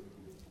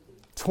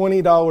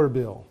 $20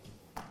 bill.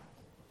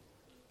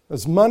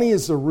 As money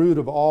is the root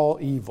of all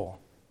evil.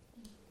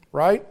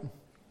 Right?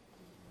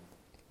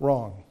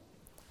 Wrong.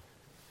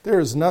 There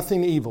is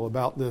nothing evil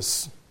about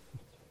this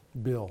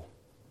bill.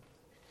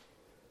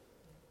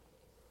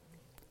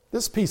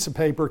 This piece of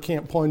paper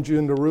can't plunge you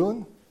into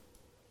ruin.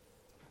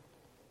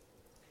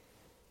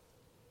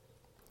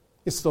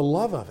 It's the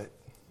love of it.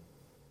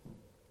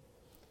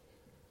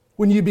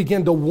 When you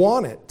begin to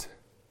want it.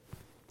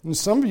 And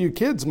some of you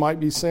kids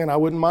might be saying, I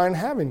wouldn't mind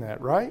having that,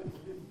 right?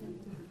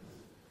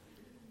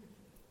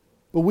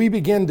 But we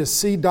begin to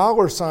see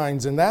dollar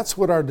signs, and that's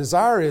what our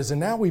desire is.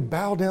 And now we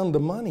bow down to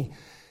money.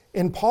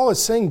 And Paul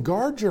is saying,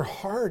 guard your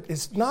heart.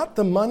 It's not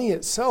the money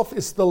itself,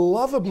 it's the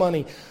love of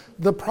money.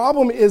 The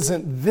problem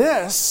isn't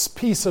this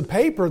piece of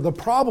paper. The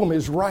problem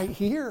is right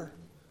here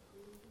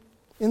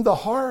in the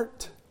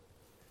heart.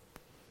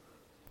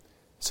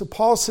 So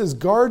Paul says,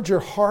 guard your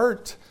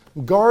heart.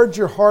 Guard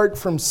your heart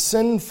from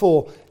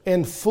sinful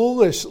and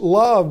foolish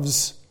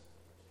loves.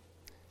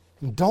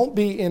 Don't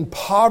be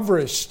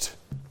impoverished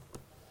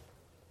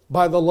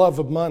by the love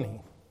of money.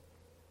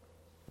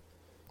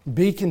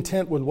 Be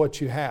content with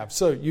what you have.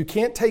 So you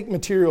can't take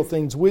material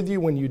things with you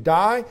when you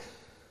die.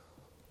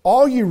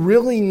 All you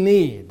really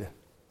need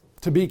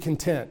to be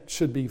content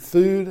should be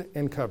food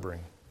and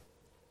covering.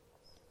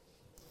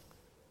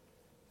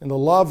 And the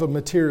love of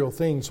material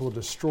things will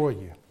destroy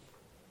you.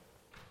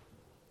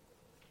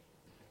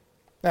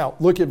 Now,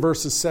 look at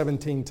verses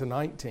 17 to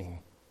 19.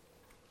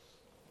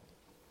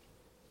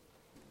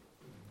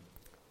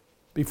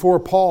 Before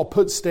Paul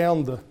puts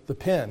down the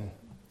pen,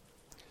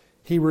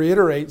 he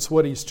reiterates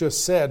what he's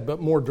just said, but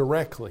more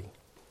directly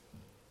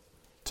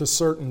to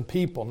certain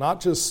people, not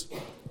just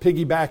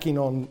piggybacking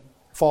on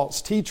false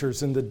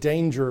teachers and the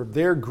danger of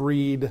their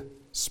greed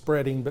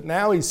spreading. But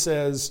now he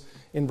says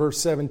in verse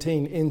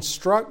 17,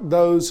 instruct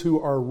those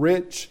who are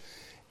rich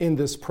in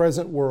this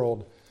present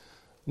world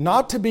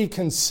not to be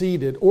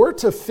conceited or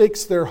to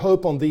fix their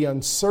hope on the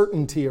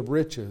uncertainty of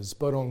riches,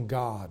 but on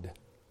God,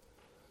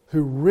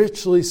 who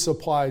richly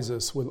supplies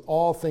us with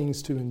all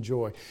things to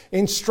enjoy.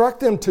 Instruct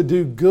them to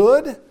do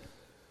good,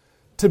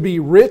 to be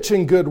rich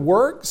in good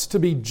works, to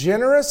be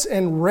generous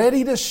and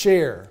ready to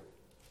share,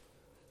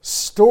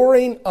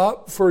 storing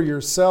up for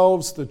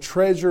yourselves the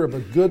treasure of a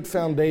good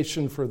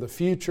foundation for the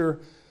future,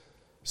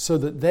 so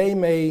that they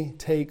may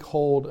take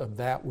hold of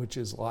that which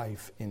is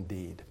life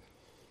indeed.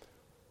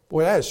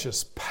 Boy, that is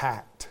just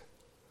packed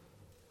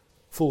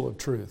full of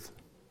truth.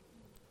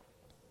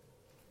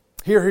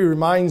 Here he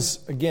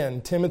reminds,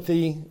 again,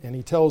 Timothy, and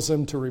he tells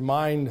him to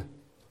remind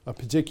a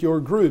particular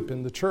group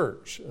in the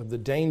church of the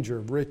danger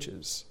of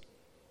riches.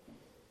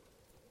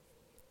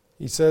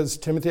 He says,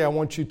 Timothy, I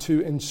want you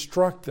to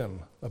instruct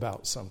them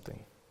about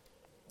something.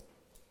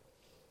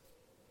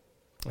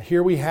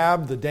 Here we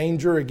have the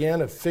danger,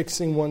 again, of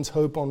fixing one's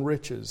hope on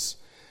riches.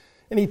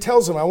 And he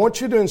tells them, I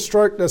want you to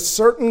instruct a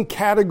certain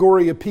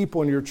category of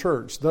people in your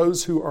church,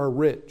 those who are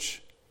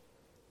rich.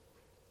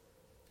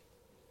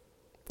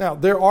 Now,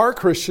 there are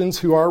Christians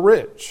who are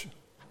rich.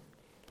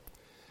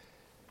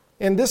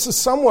 And this is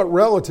somewhat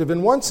relative.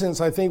 In one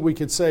sense, I think we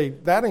could say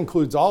that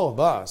includes all of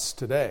us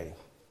today.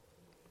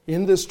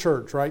 In this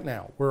church right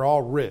now, we're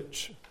all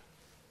rich.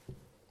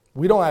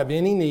 We don't have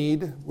any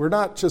need. We're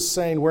not just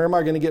saying, where am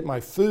I going to get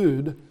my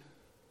food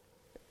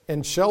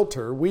and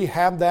shelter? We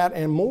have that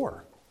and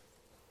more.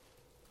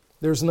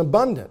 There's an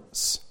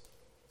abundance.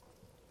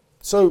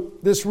 So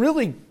this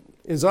really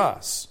is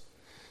us.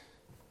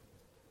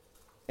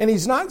 And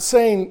he's not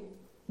saying,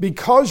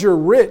 because you're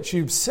rich,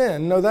 you've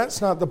sinned. No,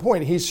 that's not the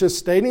point. He's just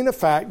stating the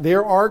fact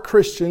there are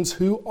Christians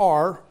who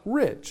are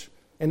rich.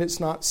 And it's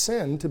not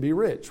sin to be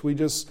rich. We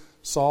just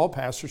saw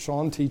Pastor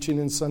Sean teaching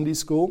in Sunday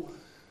school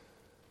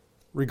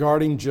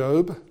regarding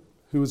Job,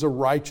 who was a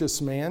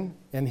righteous man,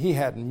 and he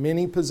had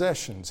many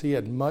possessions. He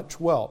had much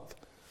wealth.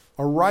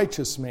 A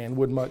righteous man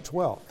with much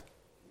wealth.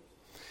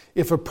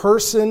 If a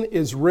person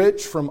is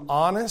rich from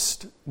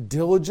honest,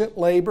 diligent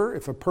labor,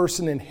 if a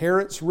person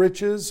inherits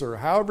riches or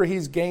however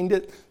he's gained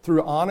it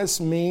through honest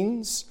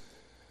means,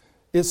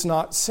 it's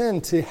not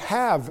sin to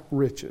have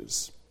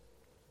riches.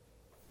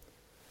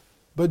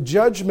 But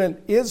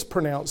judgment is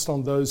pronounced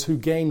on those who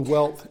gain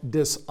wealth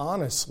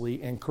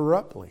dishonestly and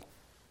corruptly.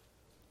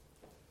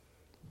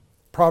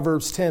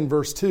 Proverbs 10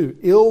 verse 2,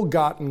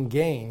 ill-gotten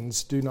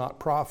gains do not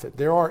profit.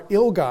 There are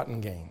ill-gotten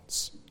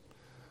gains.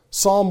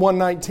 Psalm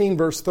 119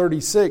 verse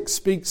 36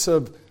 speaks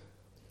of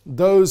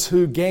those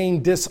who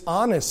gain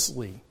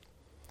dishonestly.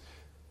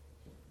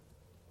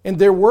 And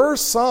there were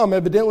some,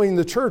 evidently in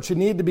the church, who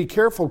needed to be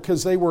careful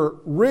because they were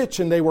rich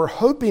and they were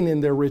hoping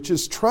in their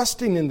riches,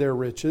 trusting in their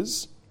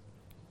riches.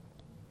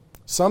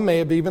 Some may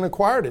have even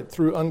acquired it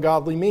through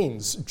ungodly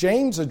means.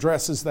 James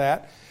addresses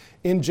that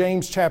in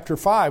James chapter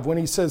 5 when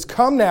he says,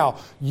 come now,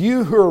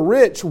 you who are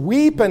rich,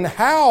 weep and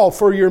howl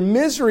for your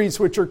miseries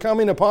which are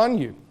coming upon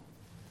you.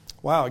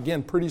 Wow,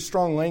 again, pretty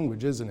strong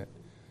language, isn't it?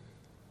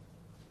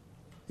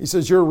 He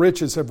says, your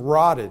riches have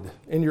rotted,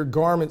 and your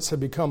garments have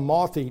become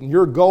moth-eaten.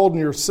 Your gold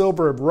and your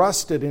silver have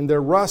rusted, and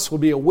their rust will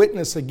be a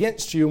witness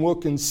against you and will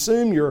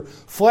consume your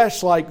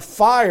flesh like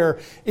fire.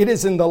 It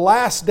is in the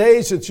last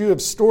days that you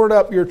have stored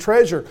up your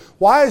treasure.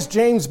 Why is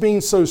James being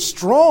so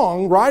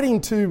strong,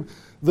 writing to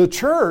the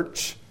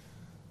church?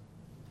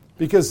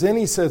 Because then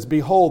he says,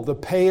 behold, the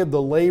pay of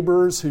the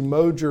laborers who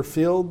mowed your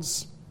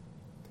fields,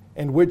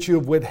 and which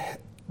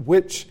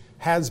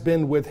has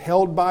been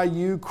withheld by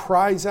you,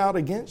 cries out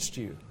against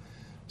you.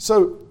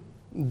 So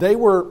they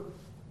were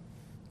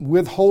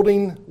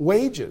withholding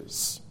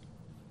wages.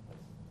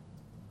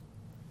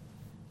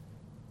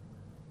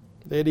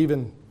 They had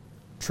even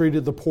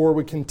treated the poor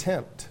with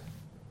contempt.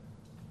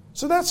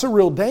 So that's a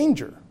real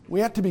danger. We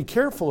have to be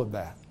careful of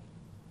that.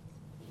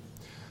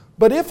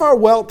 But if our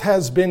wealth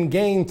has been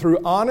gained through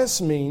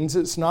honest means,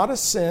 it's not a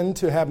sin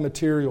to have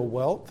material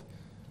wealth.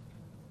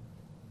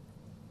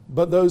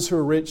 But those who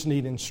are rich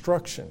need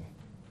instruction.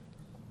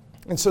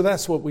 And so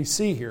that's what we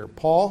see here.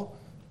 Paul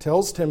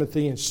tells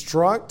Timothy,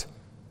 instruct,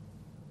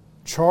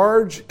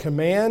 charge,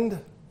 command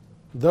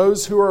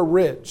those who are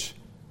rich.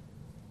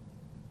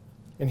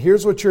 And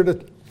here's what you're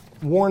to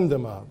warn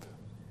them of.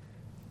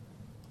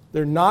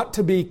 They're not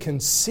to be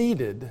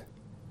conceited,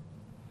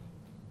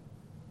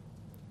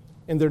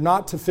 and they're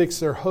not to fix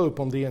their hope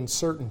on the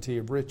uncertainty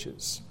of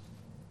riches.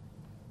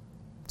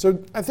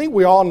 So I think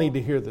we all need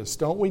to hear this,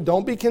 don't we?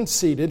 Don't be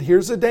conceited.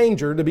 Here's a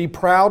danger, to be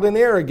proud and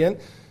arrogant.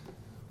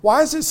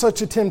 Why is it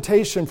such a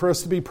temptation for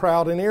us to be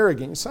proud and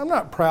arrogant? So I'm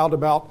not proud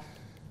about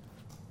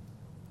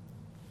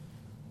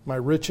my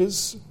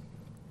riches.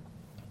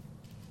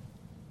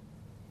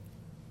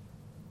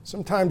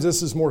 Sometimes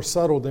this is more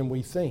subtle than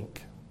we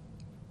think.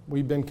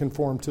 We've been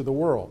conformed to the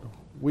world.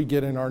 We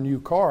get in our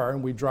new car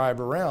and we drive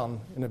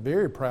around in a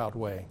very proud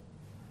way.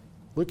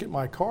 Look at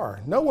my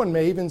car. No one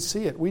may even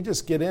see it. We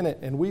just get in it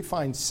and we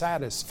find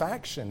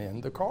satisfaction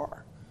in the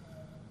car.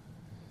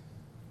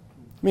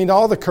 I mean,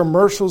 all the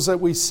commercials that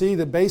we see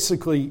that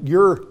basically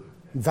your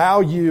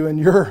value and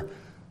your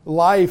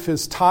life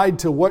is tied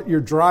to what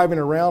you're driving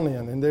around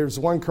in. And there's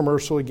one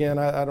commercial, again,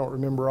 I don't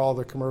remember all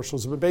the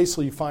commercials, but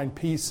basically you find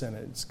peace in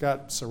it. It's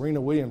got Serena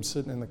Williams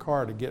sitting in the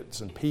car to get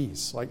some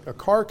peace. Like a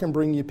car can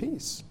bring you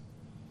peace.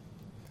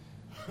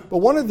 But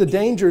one of the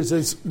dangers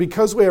is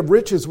because we have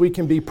riches, we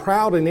can be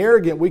proud and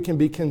arrogant, we can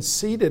be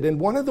conceited. And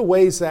one of the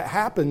ways that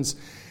happens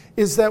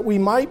is that we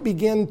might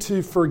begin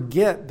to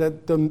forget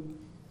that the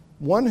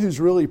one who's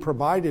really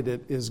provided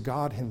it is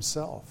God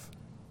Himself.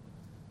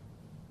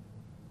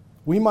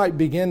 We might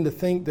begin to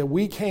think that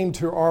we came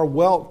to our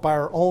wealth by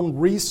our own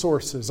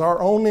resources,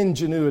 our own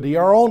ingenuity,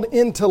 our own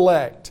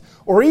intellect,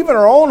 or even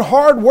our own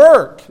hard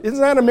work.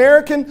 Isn't that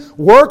American?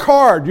 Work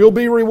hard, you'll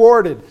be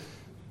rewarded.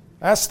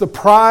 That's the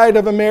pride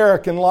of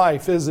American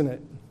life, isn't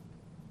it?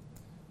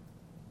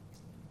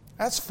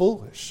 That's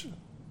foolish.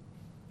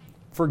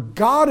 For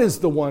God is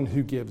the one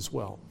who gives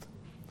wealth.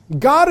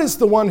 God is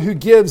the one who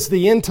gives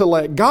the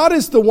intellect. God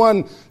is the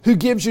one who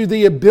gives you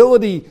the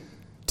ability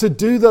to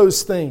do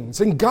those things.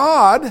 And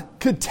God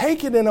could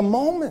take it in a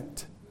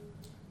moment.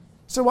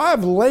 So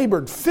I've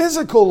labored,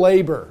 physical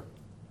labor.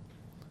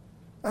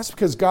 That's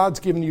because God's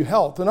given you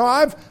health. And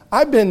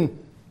I've been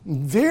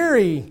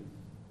very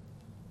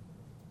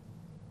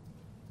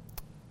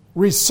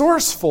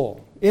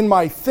resourceful in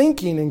my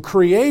thinking and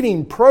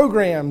creating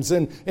programs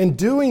and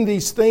doing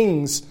these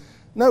things.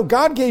 No,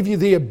 God gave you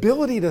the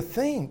ability to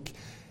think.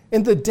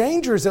 And the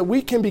danger is that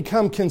we can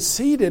become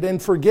conceited and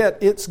forget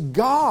it's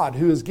God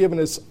who has given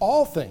us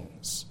all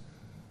things.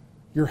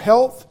 Your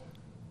health,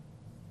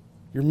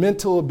 your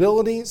mental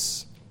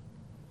abilities,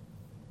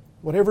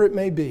 whatever it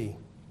may be.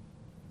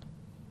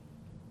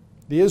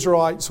 The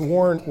Israelites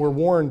were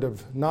warned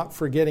of not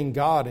forgetting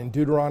God in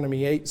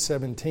Deuteronomy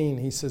 8:17.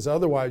 He says,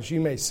 otherwise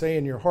you may say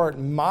in your heart,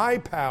 my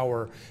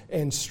power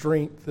and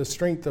strength, the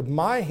strength of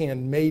my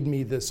hand made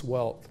me this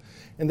wealth.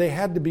 And they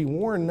had to be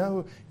warned,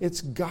 no,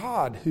 it's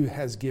God who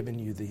has given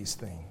you these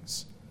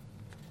things.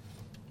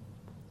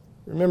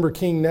 Remember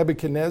King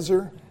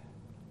Nebuchadnezzar?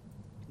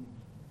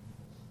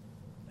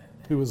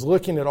 Who was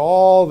looking at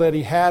all that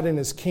he had in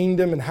his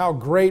kingdom and how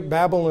great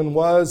Babylon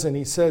was, and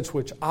he says,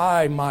 which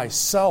I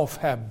myself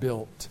have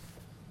built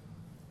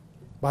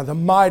by the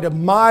might of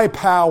my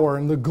power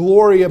and the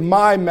glory of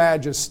my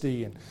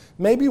majesty. And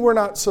maybe we're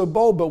not so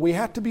bold, but we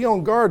have to be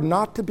on guard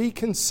not to be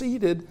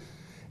conceited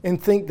and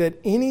think that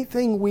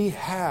anything we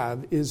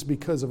have is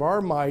because of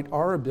our might,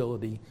 our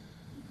ability.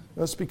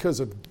 That's because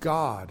of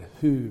God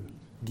who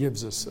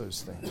gives us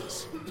those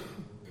things.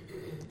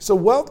 So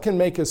wealth can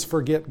make us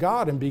forget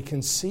God and be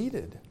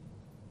conceited.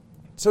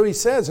 So he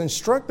says,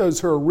 instruct those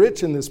who are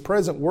rich in this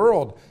present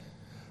world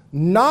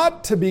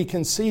not to be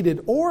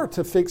conceited or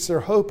to fix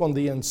their hope on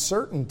the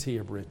uncertainty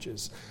of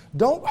riches.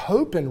 Don't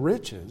hope in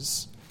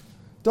riches.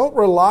 Don't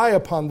rely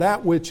upon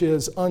that which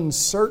is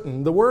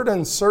uncertain. The word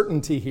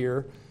uncertainty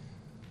here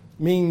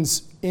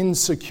means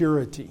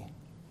insecurity.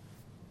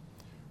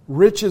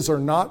 Riches are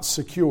not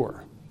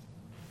secure.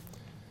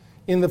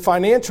 In the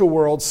financial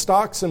world,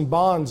 stocks and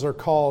bonds are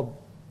called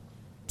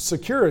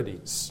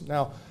securities.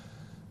 Now,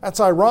 that's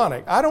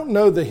ironic. I don't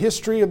know the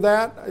history of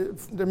that.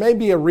 There may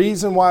be a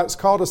reason why it's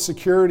called a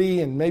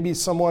security, and maybe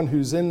someone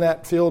who's in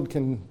that field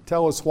can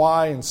tell us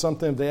why and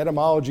something of the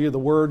etymology of the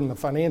word in the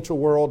financial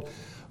world.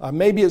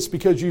 Maybe it's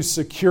because you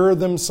secure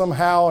them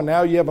somehow, and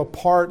now you have a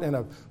part and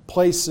a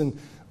place in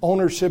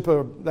ownership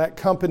of that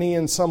company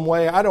in some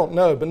way. I don't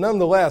know. But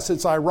nonetheless,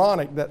 it's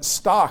ironic that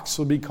stocks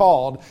would be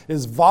called,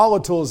 as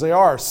volatile as they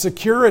are,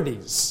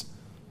 securities.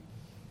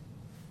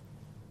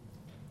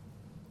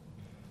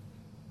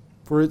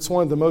 For it's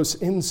one of the most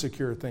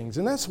insecure things.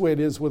 And that's the way it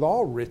is with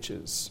all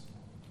riches.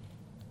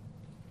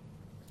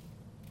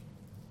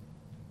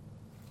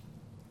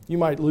 You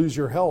might lose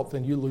your health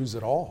and you lose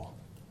it all.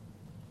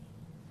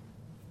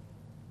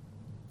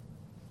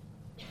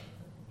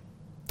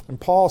 And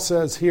Paul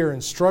says here,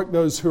 instruct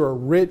those who are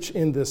rich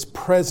in this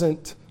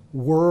present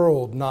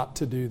world not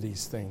to do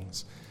these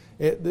things.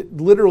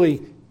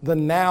 Literally, the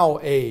now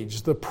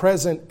age, the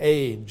present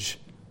age.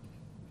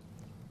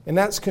 And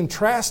that's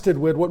contrasted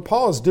with what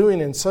Paul is doing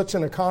in such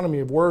an economy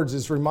of words,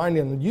 is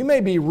reminding them, you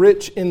may be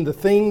rich in the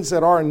things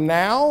that are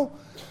now,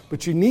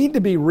 but you need to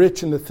be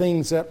rich in the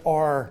things that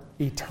are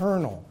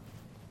eternal.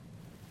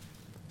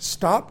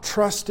 Stop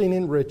trusting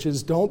in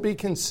riches. Don't be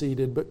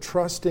conceited, but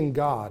trust in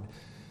God.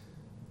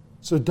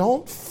 So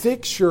don't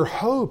fix your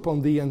hope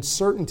on the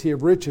uncertainty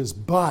of riches,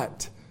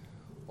 but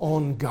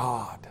on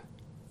God.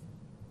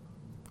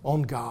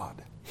 On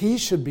God. He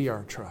should be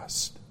our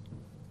trust.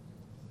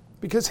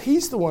 Because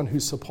He's the one who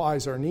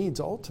supplies our needs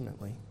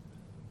ultimately.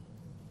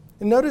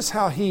 And notice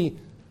how he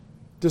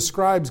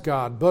describes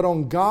God, but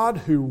on God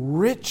who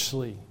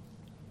richly,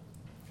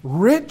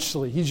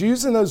 he's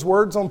using those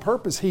words on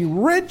purpose, He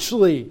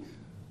richly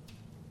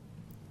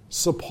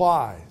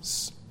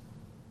supplies.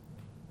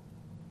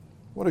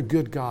 What a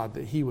good God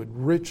that He would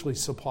richly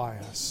supply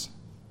us.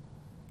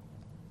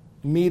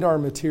 Meet our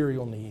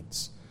material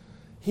needs.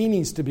 He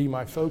needs to be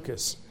my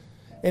focus.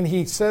 And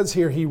he says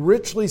here, He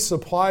richly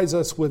supplies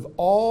us with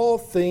all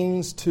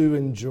things to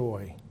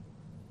enjoy.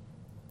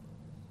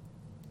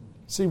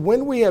 See,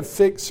 when we have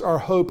fixed our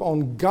hope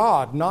on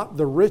God, not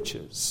the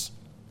riches,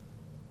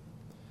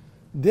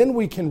 then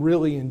we can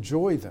really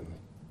enjoy them.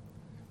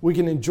 We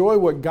can enjoy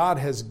what God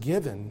has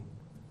given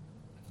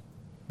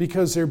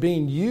because they're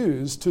being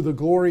used to the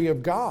glory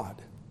of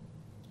God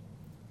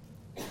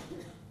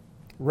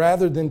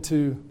rather than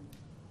to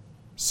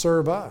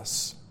serve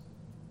us.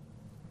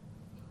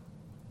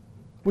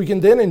 We can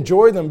then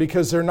enjoy them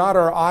because they're not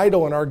our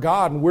idol and our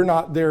God, and we're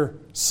not their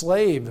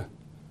slave.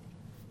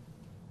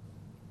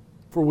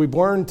 For we've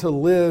learned to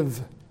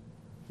live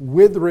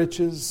with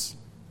riches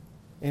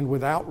and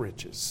without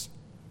riches.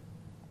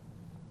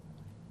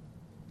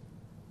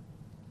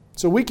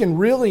 So we can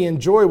really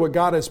enjoy what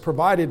God has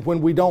provided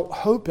when we don't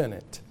hope in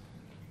it.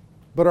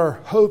 But our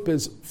hope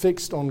is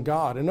fixed on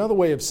God. Another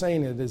way of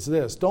saying it is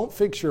this: don't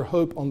fix your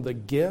hope on the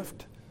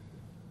gift,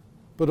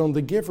 but on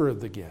the giver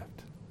of the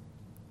gift.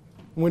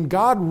 When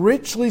God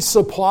richly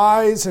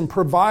supplies and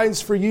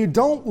provides for you,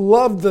 don't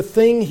love the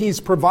thing He's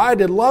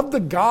provided. Love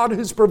the God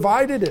who's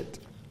provided it.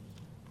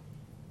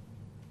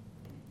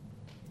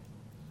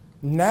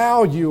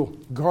 Now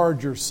you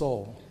guard your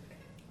soul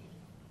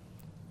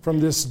from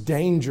this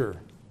danger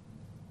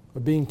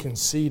of being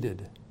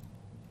conceited.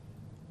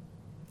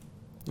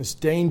 This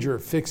danger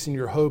of fixing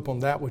your hope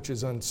on that which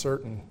is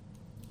uncertain.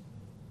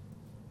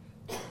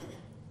 And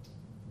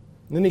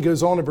then he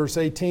goes on to verse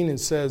 18 and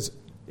says,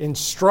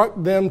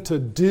 instruct them to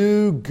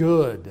do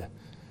good,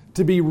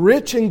 to be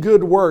rich in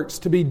good works,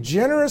 to be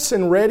generous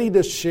and ready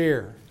to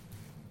share.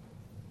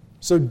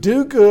 So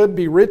do good,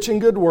 be rich in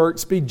good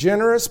works, be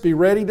generous, be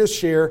ready to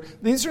share.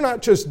 These are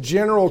not just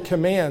general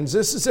commands.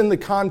 This is in the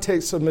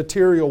context of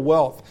material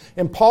wealth.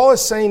 And Paul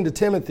is saying to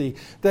Timothy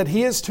that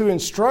he is to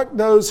instruct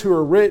those who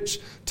are rich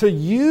to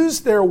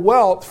use their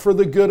wealth for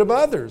the good of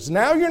others.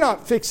 Now you're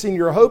not fixing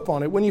your hope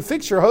on it. When you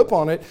fix your hope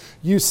on it,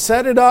 you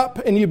set it up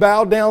and you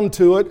bow down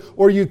to it,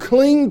 or you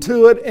cling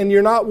to it and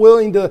you're not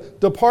willing to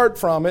depart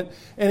from it.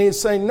 And he's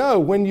saying, no,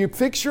 when you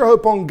fix your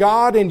hope on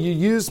God and you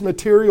use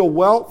material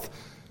wealth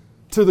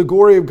to the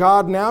glory of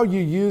God, now you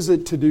use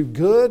it to do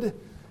good,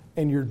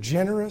 and you're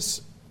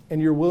generous,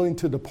 and you're willing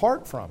to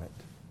depart from it,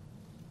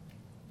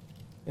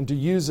 and to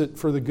use it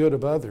for the good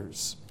of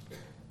others.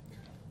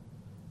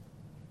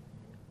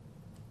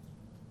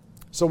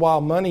 So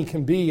while money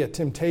can be a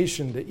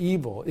temptation to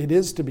evil, it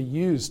is to be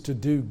used to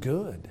do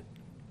good.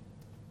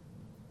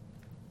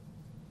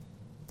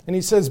 And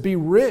he says, be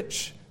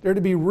rich. They're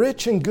to be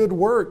rich in good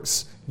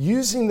works,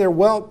 using their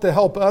wealth to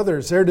help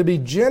others. They're to be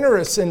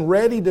generous and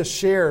ready to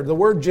share. The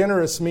word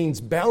generous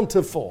means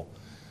bountiful.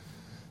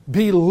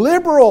 Be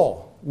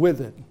liberal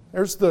with it.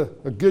 There's a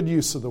good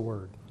use of the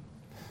word.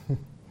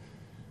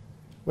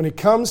 When it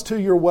comes to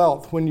your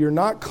wealth, when you're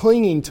not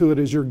clinging to it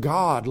as your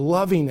God,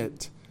 loving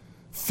it,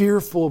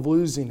 fearful of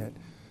losing it,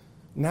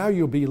 now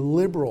you'll be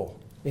liberal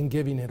in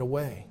giving it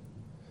away.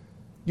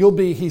 You'll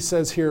be, he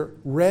says here,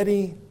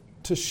 ready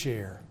to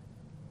share.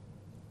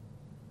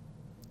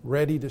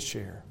 Ready to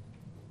share.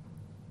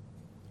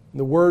 In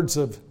the words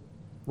of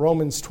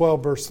Romans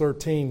 12, verse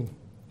 13,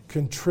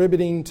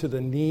 contributing to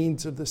the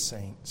needs of the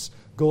saints.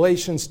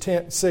 Galatians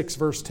 6,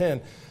 verse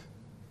 10,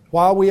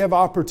 while we have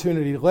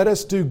opportunity, let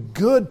us do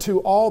good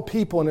to all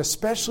people, and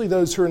especially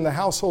those who are in the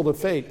household of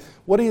faith.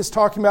 What he is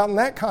talking about in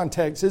that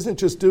context isn't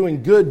just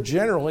doing good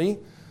generally,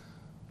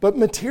 but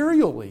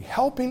materially,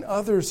 helping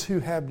others who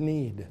have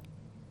need.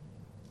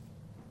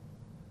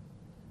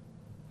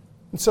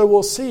 And so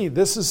we'll see,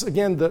 this is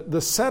again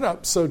the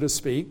setup, so to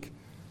speak,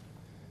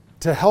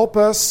 to help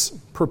us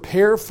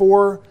prepare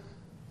for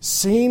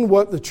seeing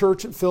what the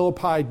church at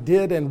Philippi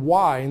did and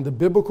why, and the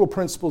biblical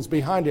principles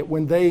behind it,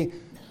 when they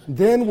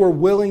then were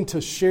willing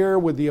to share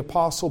with the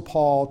Apostle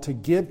Paul, to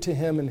give to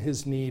him in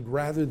his need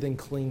rather than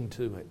cling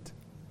to it.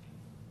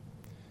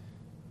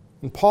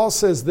 And Paul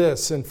says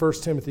this in 1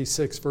 Timothy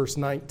 6, verse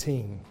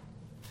 19.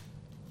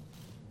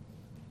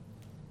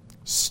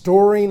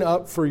 Storing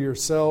up for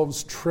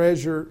yourselves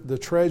the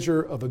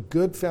treasure of a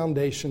good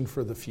foundation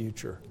for the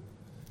future,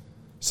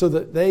 so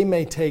that they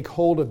may take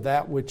hold of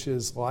that which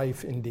is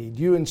life indeed.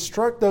 You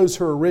instruct those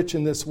who are rich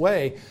in this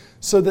way,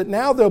 so that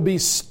now they'll be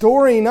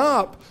storing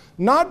up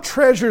not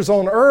treasures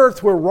on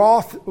earth where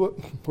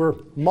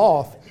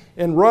moth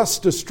and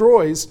rust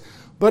destroys,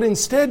 but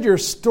instead you're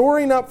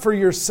storing up for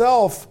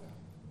yourself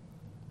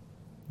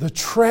the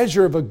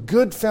treasure of a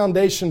good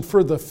foundation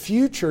for the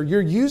future.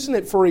 You're using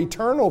it for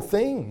eternal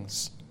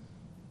things.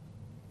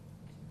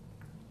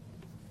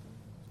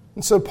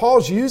 And so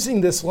Paul's using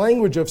this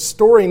language of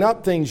storing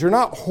up things. You're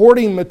not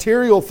hoarding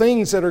material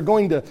things that are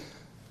going to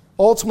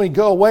ultimately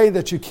go away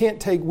that you can't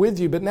take with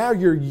you, but now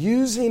you're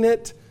using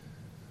it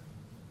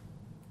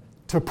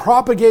to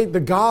propagate the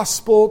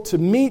gospel, to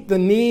meet the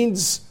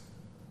needs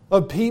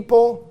of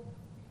people.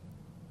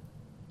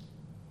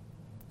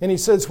 And he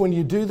says, when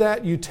you do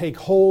that, you take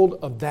hold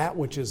of that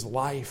which is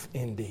life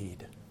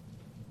indeed.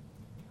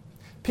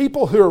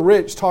 People who are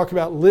rich talk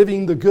about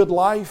living the good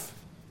life.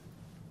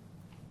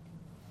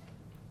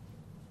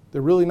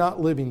 They're really not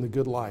living the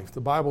good life.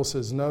 The Bible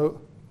says no.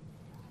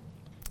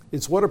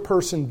 It's what a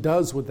person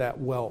does with that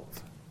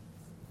wealth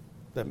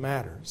that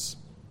matters.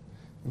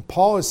 And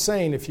Paul is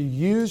saying if you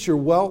use your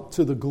wealth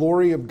to the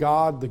glory of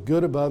God, the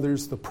good of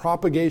others, the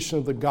propagation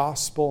of the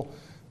gospel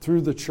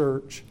through the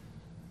church,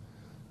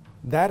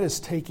 that is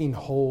taking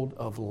hold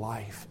of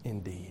life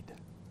indeed.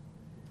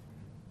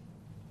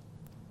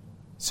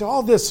 So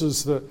all this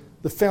is the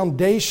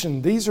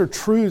foundation. These are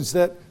truths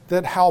that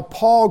how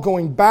Paul,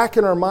 going back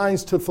in our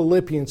minds to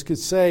Philippians, could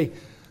say,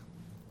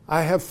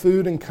 I have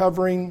food and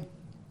covering.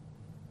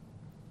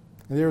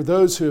 And there are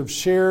those who have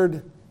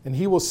shared, and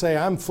he will say,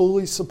 I'm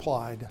fully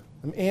supplied.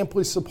 I'm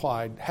amply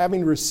supplied.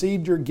 Having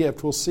received your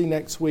gift, we'll see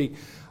next week,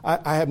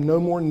 I have no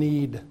more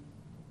need.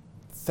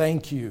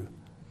 Thank you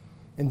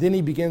And then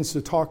he begins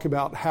to talk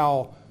about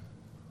how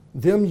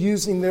them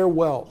using their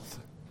wealth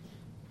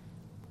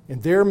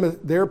and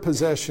their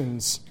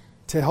possessions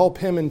to help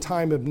him in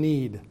time of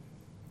need,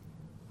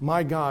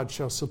 my God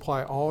shall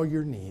supply all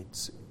your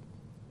needs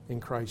in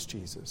Christ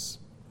Jesus.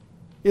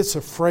 It's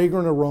a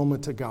fragrant aroma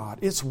to God.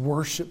 It's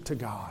worship to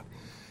God.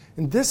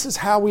 And this is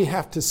how we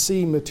have to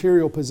see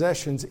material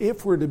possessions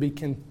if we're to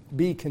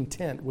be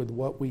content with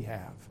what we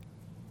have.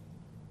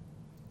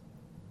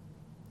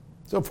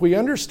 So if we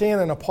understand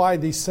and apply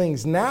these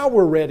things, now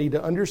we're ready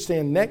to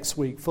understand next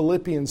week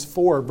Philippians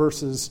 4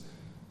 verses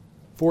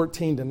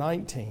 14 to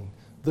 19.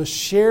 The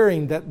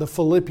sharing that the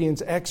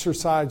Philippians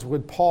exercised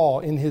with Paul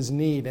in his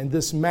need and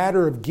this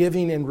matter of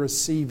giving and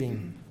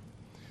receiving.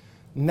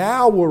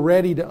 Now we're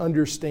ready to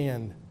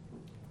understand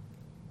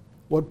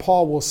what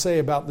Paul will say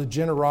about the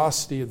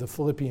generosity of the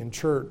Philippian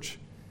church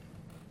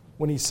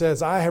when he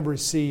says, I have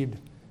received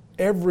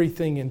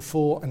everything in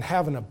full and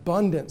have an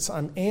abundance.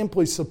 I'm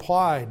amply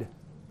supplied,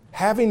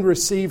 having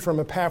received from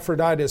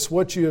Epaphroditus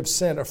what you have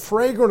sent, a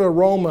fragrant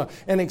aroma,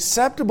 an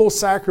acceptable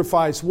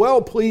sacrifice,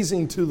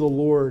 well-pleasing to the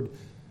Lord.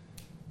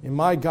 And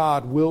my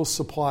God will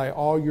supply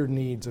all your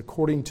needs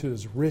according to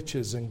His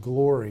riches and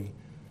glory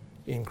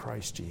in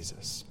Christ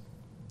Jesus.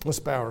 Let's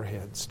bow our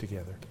heads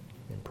together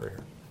in prayer.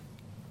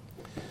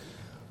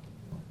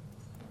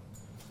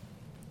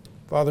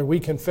 Father, we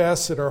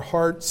confess that our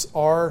hearts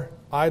are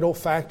idol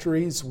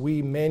factories.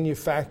 We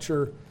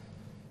manufacture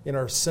in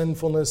our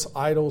sinfulness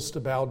idols to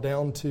bow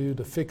down to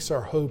fix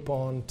our hope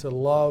on, to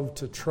love,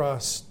 to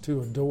trust,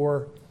 to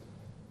adore.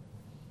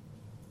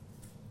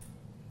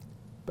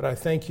 But I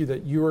thank you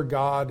that you are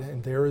God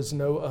and there is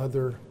no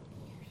other.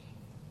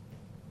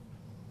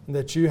 And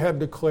that you have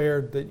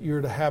declared that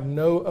you're to have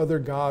no other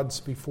gods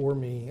before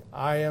me.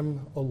 I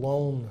am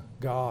alone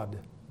God,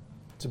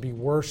 to be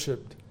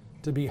worshiped,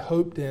 to be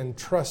hoped in,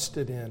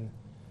 trusted in,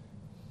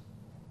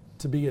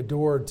 to be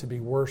adored, to be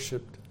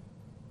worshiped.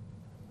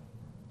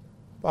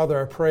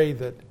 Father, I pray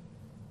that,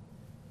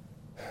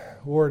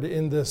 Lord,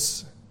 in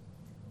this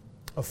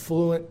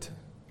affluent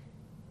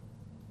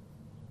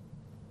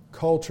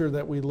culture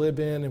that we live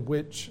in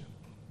which,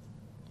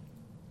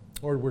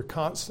 Lord, we're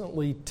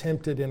constantly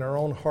tempted in our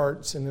own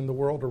hearts and in the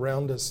world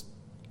around us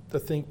to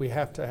think we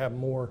have to have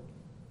more.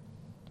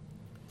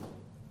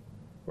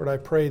 Lord, I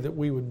pray that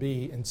we would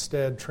be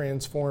instead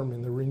transformed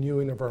in the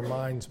renewing of our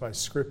minds by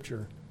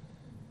Scripture.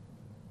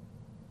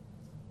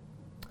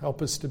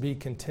 Help us to be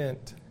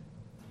content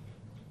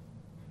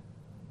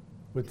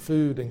with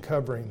food and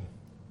covering.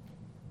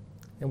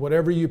 And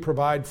whatever you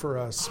provide for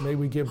us, may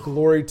we give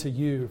glory to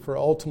you, for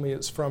ultimately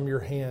it's from your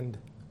hand.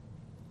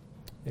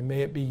 And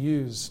may it be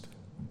used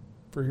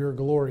for your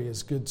glory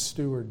as good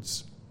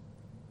stewards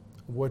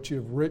of what you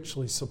have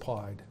richly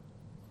supplied.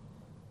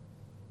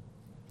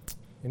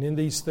 And in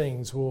these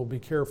things, we'll be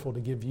careful to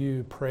give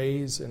you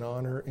praise and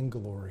honor and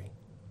glory.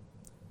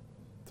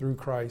 Through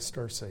Christ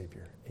our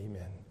Savior.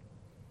 Amen.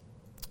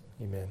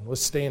 Amen.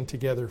 Let's stand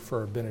together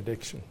for our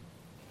benediction.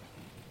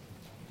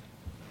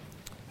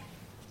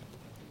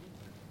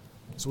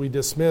 As we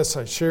dismiss,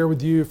 I share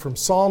with you from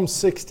Psalm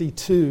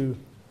 62.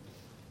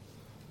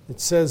 It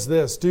says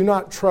this, do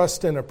not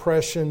trust in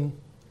oppression.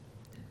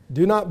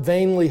 Do not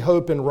vainly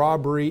hope in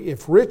robbery.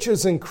 If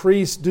riches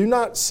increase, do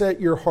not set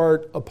your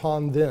heart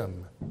upon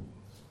them.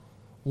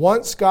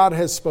 Once God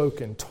has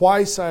spoken,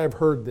 twice I have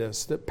heard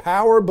this, that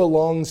power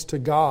belongs to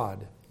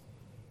God,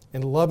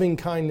 and loving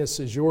kindness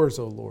is yours,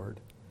 O Lord,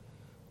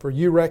 for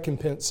you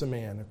recompense a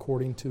man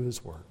according to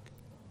his work.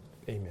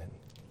 Amen.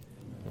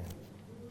 Amen.